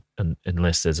works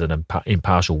unless there's an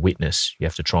impartial witness. You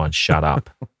have to try and shut up.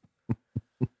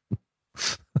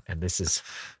 And this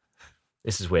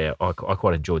is where I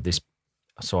quite enjoyed this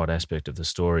side aspect of the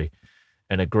story.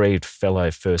 An aggrieved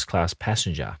fellow first-class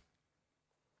passenger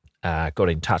got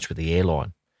in touch with the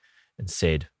airline and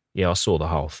said, yeah, I saw the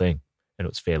whole thing, and it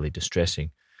was fairly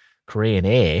distressing. Korean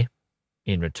Air,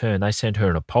 in return, they sent her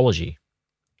an apology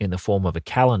in the form of a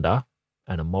calendar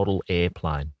and a model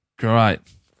airplane. Great.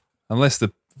 Unless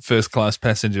the first-class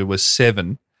passenger was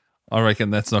 7, I reckon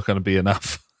that's not going to be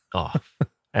enough. Oh,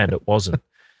 and it wasn't.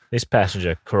 This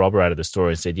passenger corroborated the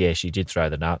story and said, yeah, she did throw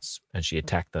the nuts and she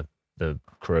attacked the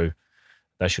crew.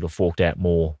 They should have forked out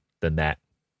more than that,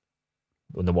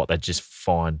 than what they'd just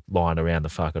find lying around the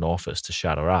fucking office to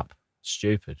shut her up.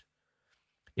 Stupid.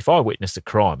 If I witnessed a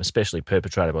crime, especially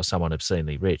perpetrated by someone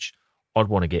obscenely rich, I'd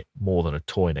want to get more than a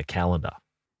toy and a calendar.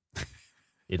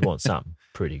 You'd want something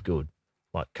pretty good,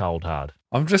 like cold hard.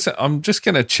 I'm just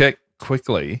going to check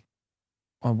quickly.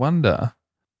 I wonder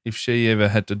if she ever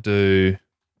had to do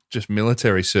just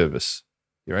military service.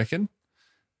 You reckon?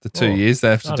 The 2 years they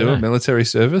have to do a military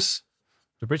service?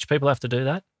 Do rich people have to do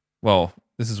that? Well,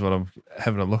 this is what I'm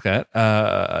having a look at.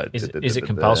 Is it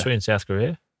compulsory in South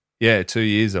Korea? Yeah, 2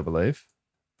 years, I believe.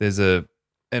 There's an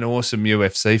awesome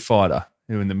UFC fighter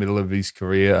who in the middle of his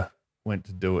career went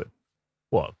to do it.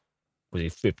 What? Was he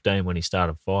 15 when he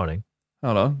started fighting?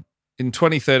 Hold on. In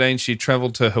 2013, she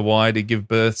travelled to Hawaii to give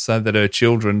birth so that her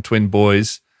children, twin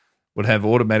boys, would have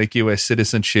automatic US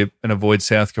citizenship and avoid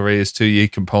South Korea's 2-year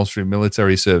compulsory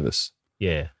military service.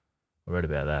 Yeah, I read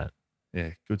about that.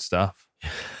 Yeah, good stuff.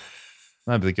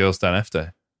 Maybe the girls don't have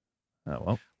to. Oh,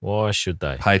 well. Why should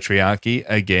they? Patriarchy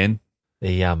again.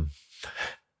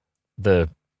 The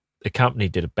company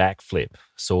did a backflip,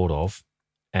 sort of,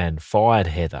 and fired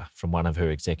Heather from one of her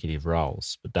executive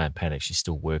roles. But don't panic, she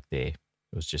still worked there.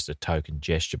 It was just a token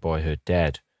gesture by her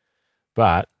dad.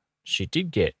 But she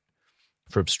did get,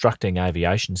 for obstructing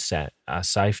aviation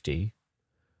safety,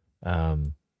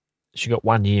 she got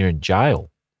 1 year in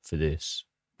jail for this.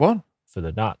 What? For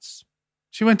the nuts.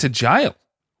 She went to jail?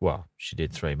 Well, she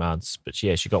did 3 months, but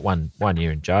she got one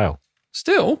year in jail.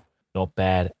 Still? Not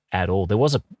bad at all. There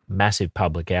was a massive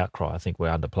public outcry. I think we're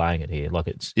underplaying it here. Like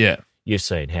it's, yeah. You've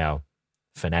seen how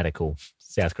fanatical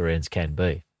South Koreans can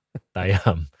be.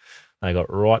 They got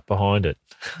right behind it,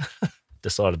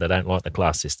 decided they don't like the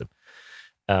class system.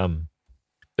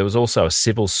 There was also a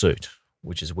civil suit,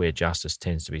 which is where justice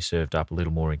tends to be served up a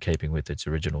little more in keeping with its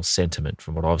original sentiment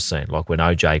from what I've seen. Like when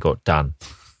OJ got done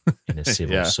in a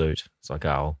civil suit. It's like,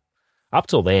 oh, up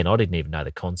till then, I didn't even know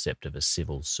the concept of a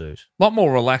civil suit. A lot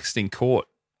more relaxed in court,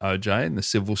 OJ, in the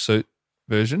civil suit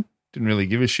version. Didn't really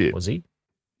give a shit. Was he?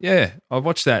 Yeah, I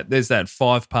watched that. There's that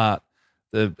 5-part,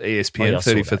 the ESPN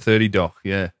 30 for 30 doc.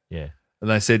 Yeah. Yeah. And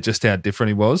they said just how different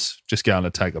he was, just going to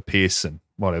take a piss and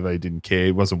whatever. He didn't care.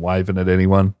 He wasn't waving at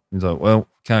anyone. He's like, well,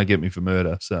 can't get me for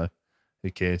murder, so who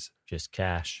cares? Just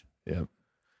cash. Yeah.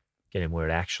 Get him where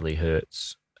it actually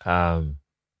hurts.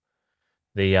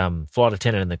 The flight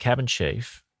attendant and the cabin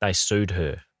chief, they sued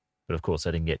her. But, of course,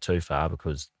 they didn't get too far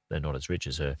because they're not as rich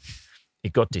as her.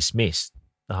 It got dismissed,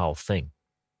 the whole thing,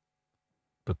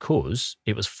 because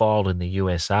it was filed in the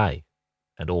USA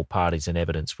and all parties and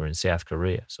evidence were in South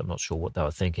Korea. So I'm not sure what they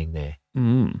were thinking there.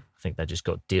 Mm. I think they just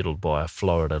got diddled by a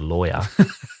Florida lawyer.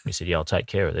 He said, yeah, I'll take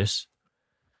care of this.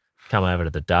 Come over to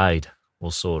the Dade.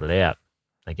 We'll sort it out.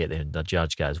 They get there and the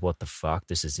judge goes, what the fuck?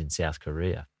 This is in South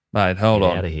Korea. Mate, hold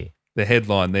on. Out of here. The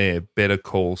headline there, Better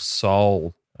Call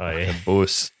Saul. Oh, yeah.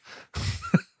 Bus.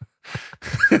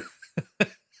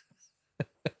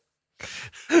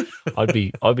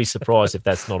 I'd be surprised if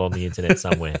that's not on the internet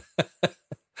somewhere.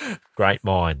 Great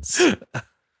minds.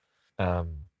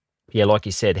 Yeah, like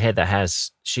you said, Heather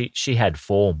has she had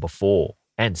form before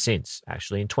and since,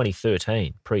 actually. In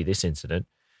 2013, pre this incident,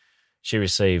 she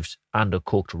received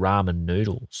undercooked ramen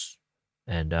noodles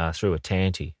and threw a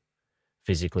tanty,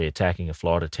 physically attacking a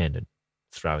flight attendant,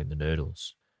 throwing the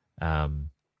noodles.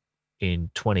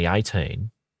 In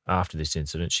 2018, after this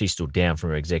incident, she stood down from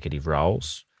her executive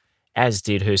roles, as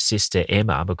did her sister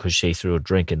Emma, because she threw a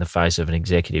drink in the face of an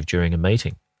executive during a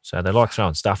meeting. So they like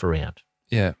throwing stuff around.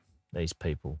 Yeah. These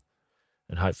people.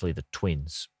 And hopefully the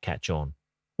twins catch on.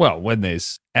 Well, when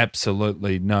there's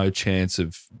absolutely no chance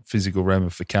of physical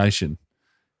ramification,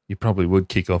 you probably would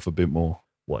kick off a bit more.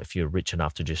 What, if you're rich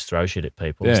enough to just throw shit at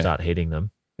people and start hitting them?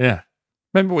 Yeah.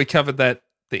 Remember we covered that,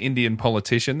 the Indian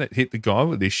politician that hit the guy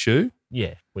with his shoe?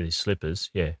 Yeah, with his slippers,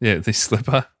 yeah. Yeah, this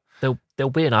slipper. There'll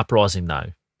be an uprising,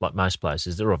 though. Like most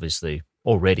places, they're obviously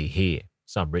already here.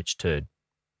 Some rich turd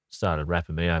started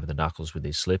rapping me over the knuckles with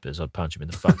his slippers. I'd punch him in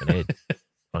the fucking head.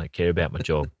 I don't care about my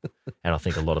job. And I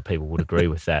think a lot of people would agree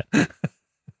with that.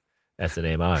 That's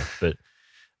an MO. But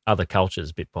other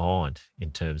cultures a bit behind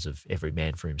in terms of every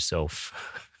man for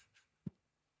himself.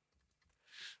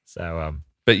 So,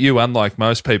 but you, unlike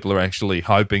most people, are actually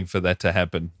hoping for that to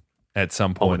happen at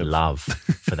some point. I would love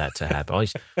for that to happen.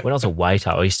 When I was a waiter,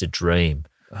 I used to dream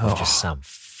of just some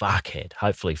fuckhead,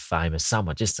 hopefully famous,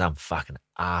 someone, just some fucking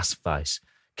ass face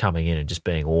coming in and just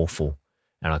being awful.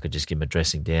 And I could just give them a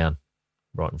dressing down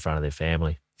right in front of their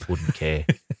family. Wouldn't care.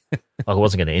 I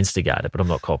wasn't going to instigate it, but I'm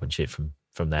not copping shit from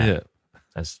that. Yeah.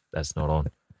 That's not on.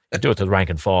 You do it to the rank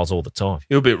and files all the time.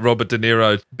 You're a bit Robert De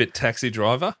Niro, bit Taxi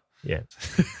Driver. Yeah.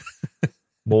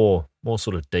 more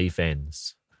sort of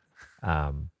defense.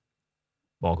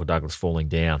 Michael Douglas falling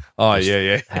down. Oh,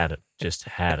 yeah.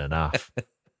 Had enough.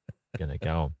 Gonna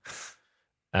go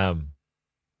on.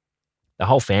 The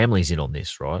whole family's in on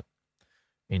this, right?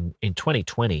 In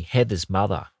 2020, Heather's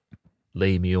mother,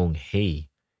 Lee Myung-hee,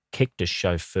 kicked a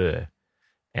chauffeur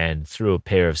and threw a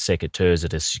pair of secateurs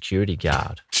at a security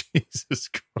guard. Jesus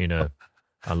Christ.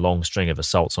 A long string of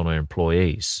assaults on her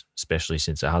employees, especially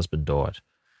since her husband died.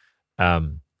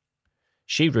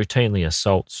 She routinely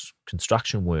assaults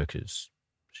construction workers.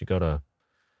 She got a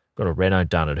reno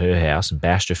done at her house and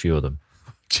bashed a few of them.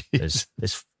 There's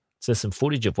some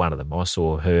footage of one of them. I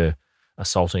saw her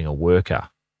assaulting a worker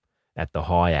at the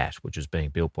Hyatt, which was being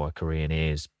built by Korean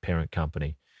Air's parent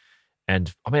company.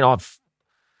 And I mean, I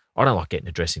don't like getting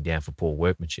a dressing down for poor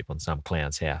workmanship on some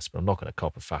clown's house, but I'm not going to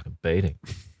cop a fucking beating.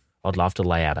 I'd love to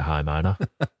lay out a homeowner.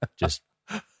 Just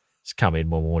come in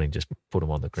one morning, just put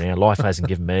them on the ground. Life hasn't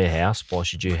given me a house. Why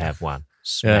should you have one?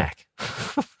 Smack.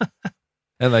 Yeah.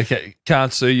 And they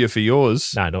can't sue you for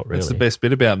yours. No, not really. That's the best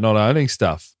bit about not owning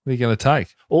stuff. What are you going to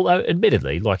take? Although,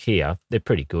 admittedly, like here, they're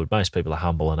pretty good. Most people are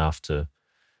humble enough to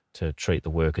treat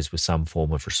the workers with some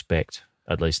form of respect,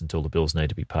 at least until the bills need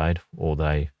to be paid, or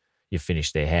you've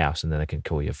finished their house and then they can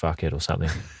call you a fuckhead or something.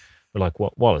 But like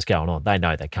while it's going on, they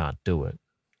know they can't do it.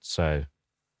 So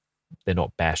they're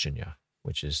not bashing you,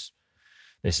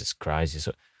 this is crazy.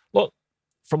 So, look,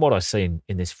 from what I've seen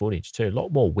in this footage too, a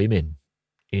lot more women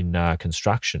in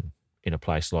construction in a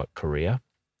place like Korea.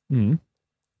 Mm.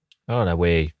 I don't know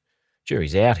where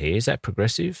jury's out here. Is that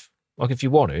progressive? Like, if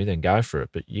you want to, then go for it,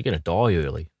 but you're going to die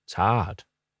early. It's hard.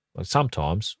 Like,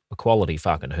 sometimes equality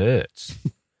fucking hurts.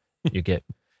 You get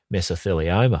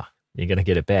mesothelioma. You're going to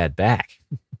get a bad back.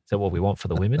 Is that what we want for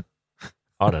the women?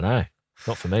 I don't know.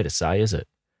 Not for me to say, is it?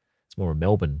 It's more a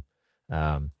Melbourne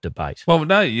debate. Well,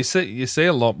 no, you see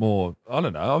a lot more. I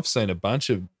don't know. I've seen a bunch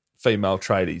of female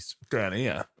tradies down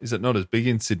here. Is it not as big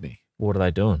in Sydney? What are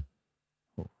they doing?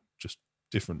 Well, just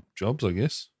different jobs, I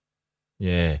guess.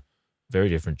 Yeah, very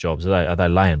different jobs. Are they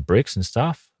laying bricks and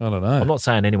stuff? I don't know. I'm not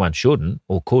saying anyone shouldn't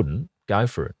or couldn't go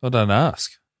for it. I don't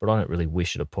ask. But I don't really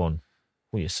wish it upon.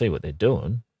 Well, you see what they're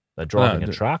doing. They're driving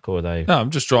a truck, or are they? No,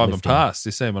 I'm just driving lifting? past.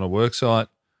 You see them on a work site,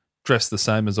 dressed the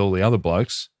same as all the other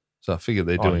blokes. So I figure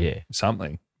they're doing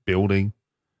something, building.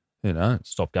 You know,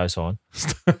 stop go sign.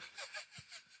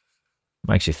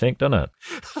 Makes you think, doesn't it?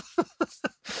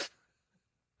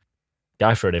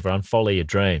 Go for it, everyone. Follow your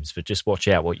dreams, but just watch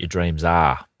out what your dreams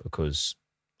are, because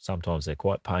sometimes they're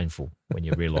quite painful when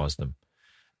you realise them.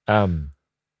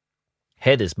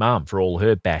 Heather's mum, for all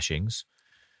her bashings,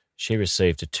 she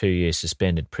received a 2-year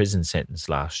suspended prison sentence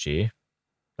last year.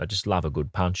 I just love a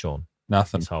good punch on.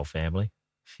 Nothing. This whole family.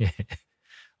 Yeah.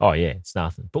 Oh, yeah, it's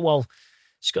nothing. But, well,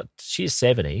 she's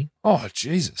 70. Oh,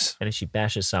 Jesus. And if she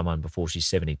bashes someone before she's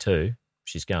 72,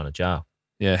 she's going to jail.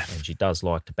 Yeah. And she does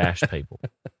like to bash people.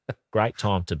 Great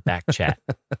time to back chat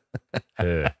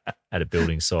her at a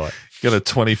building site. Got a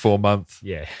 24-month.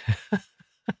 Yeah.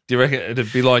 Do you reckon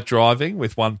it'd be like driving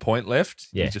with 1 point left?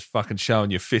 Yeah. You're just fucking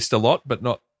showing your fist a lot, but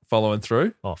not following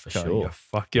through? Oh, for sure.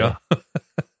 Fuck you.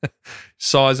 Yeah.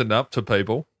 Sizing up to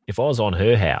people. If I was on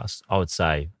her house, I would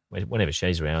say, whenever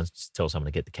she's around, just tell someone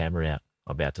to get the camera out.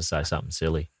 I'm about to say something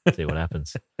silly. See what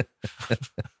happens.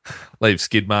 Leave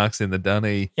skid marks in the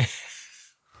dunny.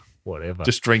 Whatever.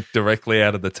 Just drink directly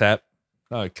out of the tap.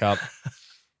 No cup.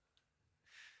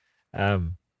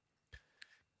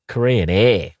 Korean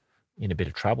Air in a bit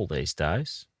of trouble these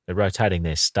days. They're rotating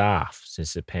their staff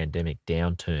since the pandemic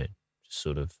downturn. Just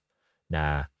sort of,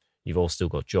 you've all still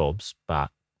got jobs, but,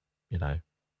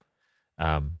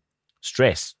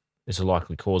 stress is a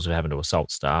likely cause of having to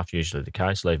assault staff, usually the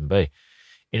case, leave them be.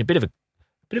 In a bit of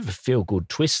a feel-good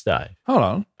twist, though.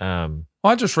 Hold on.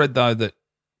 I just read, though, that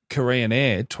Korean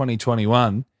Air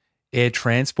 2021 Air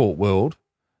Transport World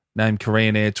named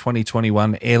Korean Air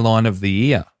 2021 Airline of the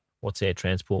Year. What's Air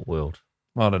Transport World?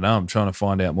 I don't know. I'm trying to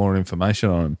find out more information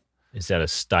on them. Is that a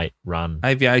state-run?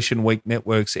 Aviation Week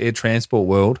Network's Air Transport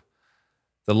World,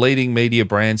 the leading media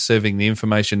brand serving the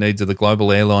information needs of the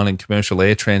global airline and commercial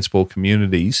air transport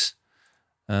communities,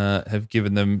 have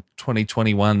given them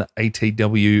 2021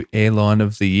 ATW Airline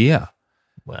of the Year.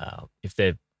 Well, if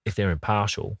they're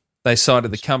impartial. They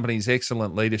cited the company's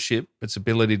excellent leadership, its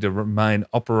ability to remain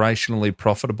operationally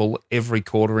profitable every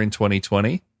quarter in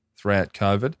 2020 throughout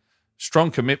COVID, strong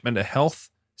commitment to health,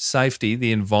 safety,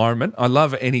 the environment. I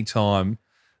love any time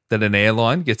that an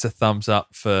airline gets a thumbs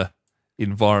up for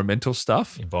environmental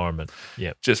stuff. Environment,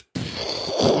 yep. Just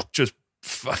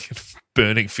fucking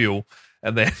burning fuel.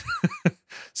 And then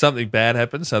something bad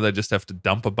happens, so they just have to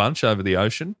dump a bunch over the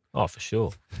ocean. Oh, for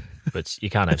sure. But you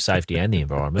can't have safety and the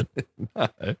environment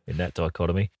in that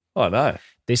dichotomy. I know.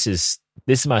 This is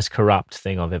the most corrupt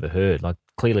thing I've ever heard. Like,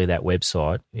 clearly that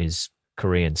website is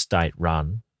Korean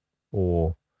state-run,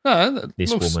 or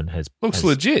this woman has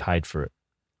legit. Paid for it.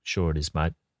 Sure it is,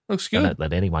 mate. Looks good. They don't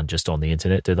let anyone just on the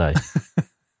internet, do they?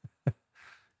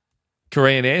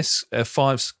 Korean Air, a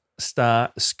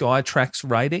 5-star Skytrax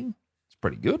rating. It's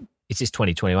pretty good. It's just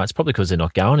 2021. It's probably because they're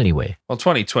not going anywhere. Well,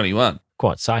 2021.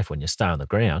 Quite safe when you stay on the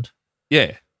ground.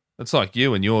 Yeah. It's like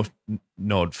you and your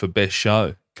nod for best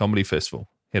show, Comedy Festival.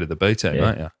 Head of the B team,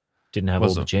 aren't you? Didn't have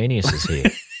all the geniuses here.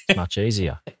 It's much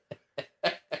easier.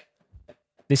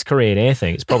 This Korean Air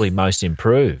thing is probably most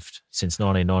improved since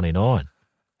 1999.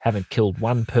 Haven't killed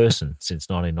one person since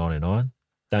 1999.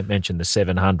 Don't mention the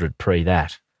 700 pre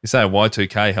that. You say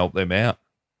Y2K helped them out.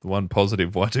 The one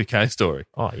positive Y2K story.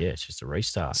 Oh, yeah, it's just a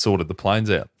restart. Sorted the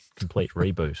planes out. Complete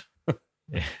reboot.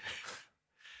 Yeah.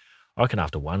 I reckon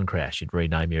after one crash, you'd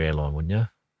rename your airline, wouldn't you?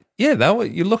 Yeah,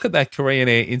 you look at that Korean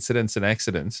Air incidents and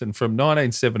accidents, and from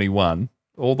 1971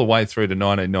 all the way through to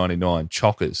 1999,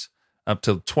 chockers, up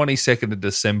till 22nd of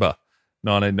December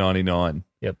 1999.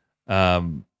 Yep.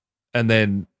 And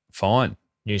then fine.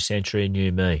 New century,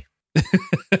 new me.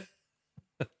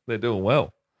 They're doing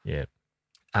well. Yeah.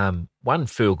 One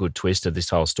feel-good twist of this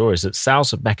whole story is that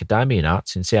sales of macadamia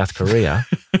nuts in South Korea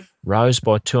rose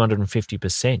by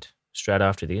 250% straight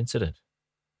after the incident.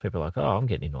 People are like, oh, I'm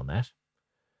getting in on that.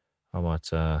 I might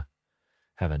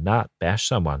have a nut, bash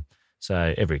someone.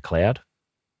 So every cloud.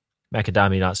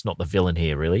 Macadamia nut's not the villain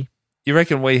here, really. You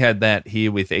reckon we had that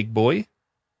here with Egg Boy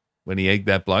when he egged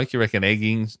that bloke? You reckon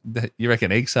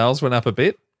egg sales went up a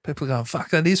bit? People are going, fuck,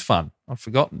 that is fun. I've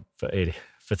forgotten.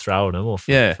 For throwing them or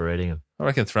for eating them? I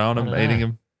reckon throwing them, eating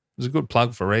them. It was a good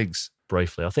plug for eggs.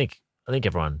 Briefly. I think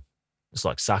everyone, it's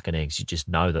like sucking eggs. You just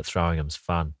know that throwing them's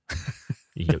fun.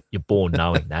 You're born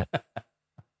knowing that.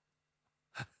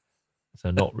 So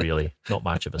not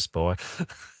much of a spike.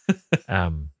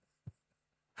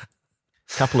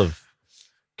 Couple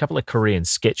of Korean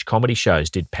sketch comedy shows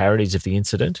did parodies of the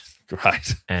incident.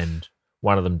 Great. And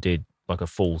one of them did like a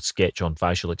full sketch on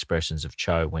facial expressions of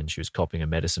Cho when she was copying a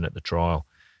medicine at the trial.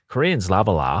 Koreans love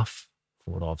a laugh,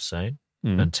 from what I've seen,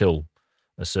 until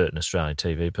a certain Australian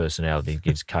TV personality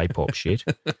gives K-pop shit,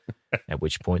 at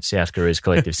which point South Korea's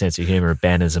collective sense of humour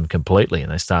abandons them completely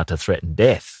and they start to threaten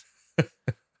death.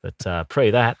 But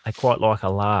pre that, they quite like a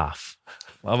laugh.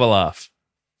 Love a laugh.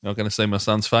 Not going to see my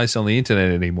son's face on the internet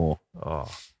anymore.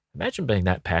 Oh, imagine being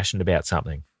that passionate about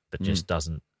something that just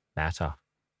doesn't matter.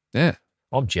 Yeah.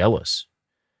 I'm jealous.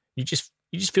 You just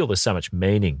feel there's so much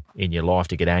meaning in your life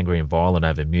to get angry and violent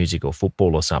over music or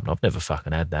football or something. I've never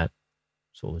fucking had that.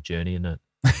 It's all a journey, isn't it?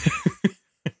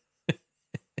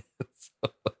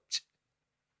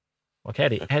 Like, how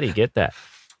do you get that?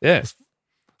 Yeah.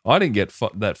 I didn't get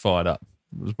that fired up.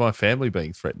 It was my family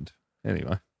being threatened.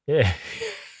 Anyway. Yeah.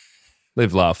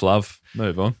 Live, laugh, love.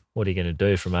 Move on. What are you going to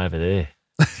do from over there?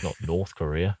 It's not North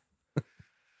Korea.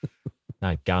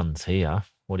 No guns here.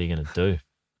 What are you going to do?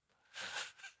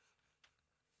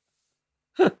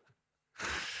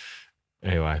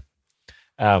 Anyway.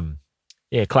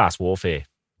 Yeah, class warfare.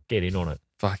 Get in on it.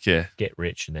 Fuck yeah. Get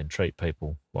rich and then treat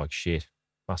people like shit.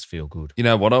 Must feel good. You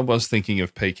know what? I was thinking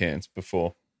of pecans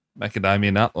before.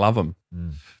 Macadamia nut, love them.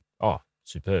 Oh,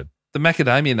 superb. The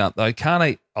macadamia nut, though, can't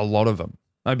eat a lot of them.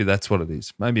 Maybe that's what it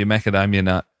is. Maybe a macadamia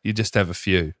nut, you just have a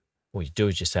few. Well, you do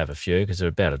is just have a few because they're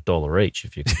about $1 each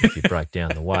if you break down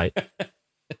the weight.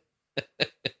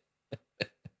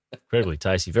 Incredibly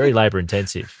tasty. Very labour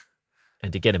intensive.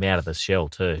 And to get them out of the shell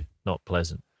too, not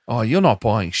pleasant. Oh, you're not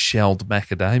buying shelled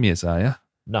macadamias, are you?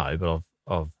 No, but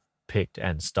I've picked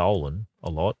and stolen a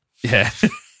lot. Yeah.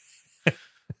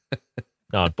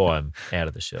 No, I'd buy them out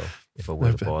of the shell if I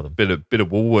were to buy them. Bit of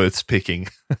Woolworths picking.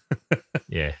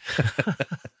 Yeah.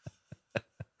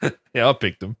 Yeah, I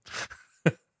picked them.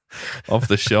 Off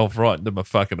the shelf right into my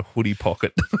fucking hoodie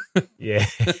pocket. Yeah.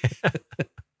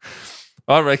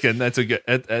 I reckon that's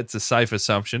a safe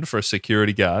assumption for a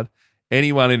security guard.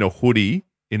 Anyone in a hoodie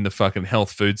in the fucking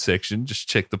health food section, just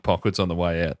check the pockets on the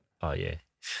way out. Oh, yeah.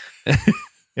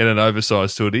 In an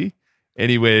oversized hoodie.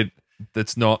 Anywhere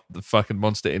that's not the fucking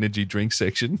Monster Energy drink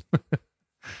section,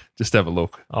 just have a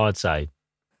look. I'd say,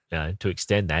 to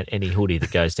extend that, any hoodie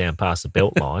that goes down past the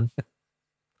belt line,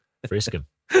 frisk them.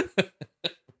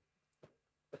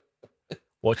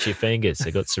 Watch your fingers.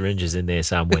 They've got syringes in there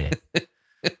somewhere.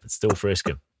 But still frisk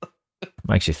them.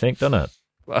 Makes you think, doesn't it?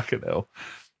 Fucking hell.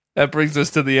 That brings us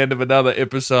to the end of another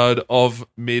episode of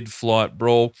Mid-Flight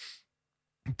Brawl.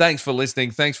 Thanks for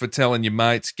listening. Thanks for telling your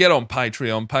mates. Get on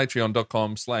Patreon,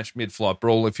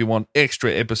 patreon.com/midflightbrawl if you want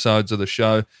extra episodes of the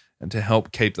show and to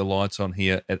help keep the lights on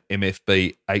here at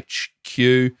MFB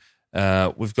HQ.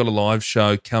 We've got a live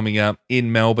show coming up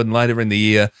in Melbourne later in the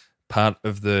year, part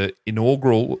of the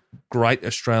inaugural Great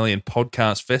Australian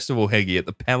Podcast Festival, Heggie, at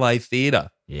the Palais Theatre.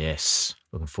 Yes,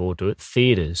 looking forward to it.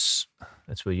 Theatres,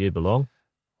 that's where you belong.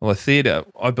 Well, a theatre,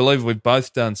 I believe we've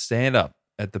both done stand-up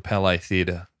at the Palais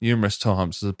Theatre numerous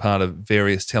times as a part of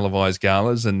various televised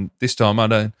galas, and this time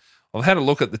I've had a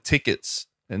look at the tickets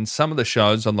and some of the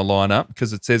shows on the lineup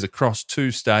because it says across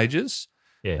 2 stages,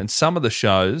 and some of the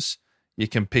shows you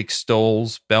can pick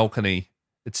stalls, balcony,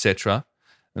 etc.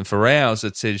 And for ours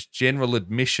it says general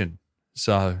admission,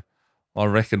 so I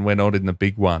reckon we're not in the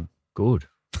big one. Good.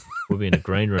 We'll be in a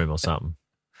green room or something.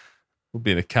 We'll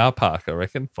be in a car park, I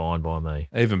reckon. Fine by me.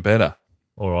 Even better.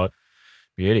 All right.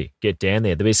 Beauty. Get down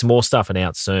there. There'll be some more stuff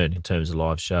announced soon in terms of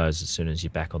live shows as soon as you're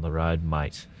back on the road,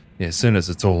 mate. Yeah, as soon as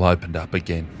it's all opened up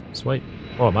again. Sweet.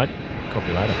 All right, mate. Copy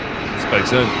you later. Speak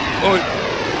soon. Bye.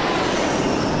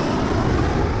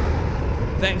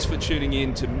 Thanks for tuning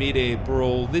in to Mid-Air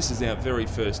Brawl. This is our very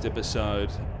first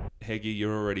episode. Heggie,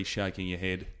 you're already shaking your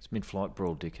head. It's Mid-Flight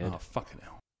Brawl, dickhead. Oh, fucking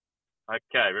hell.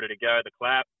 Okay, ready to go. The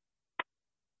clap.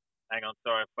 Hang on,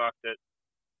 sorry, I fucked it.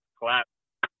 Clap.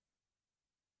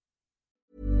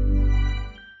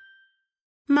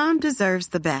 Mom deserves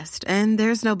the best, and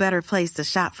there's no better place to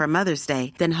shop for Mother's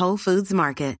Day than Whole Foods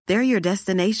Market. They're your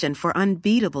destination for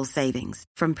unbeatable savings,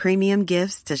 from premium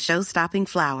gifts to show-stopping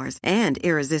flowers and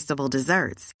irresistible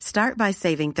desserts. Start by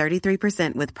saving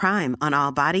 33% with Prime on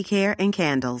all body care and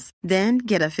candles. Then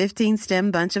get a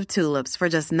 15-stem bunch of tulips for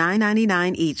just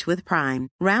 $9.99 each with Prime.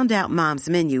 Round out Mom's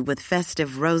menu with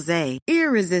festive rosé,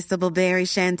 irresistible berry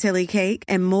chantilly cake,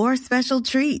 and more special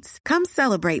treats. Come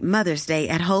celebrate Mother's Day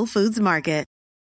at Whole Foods Market.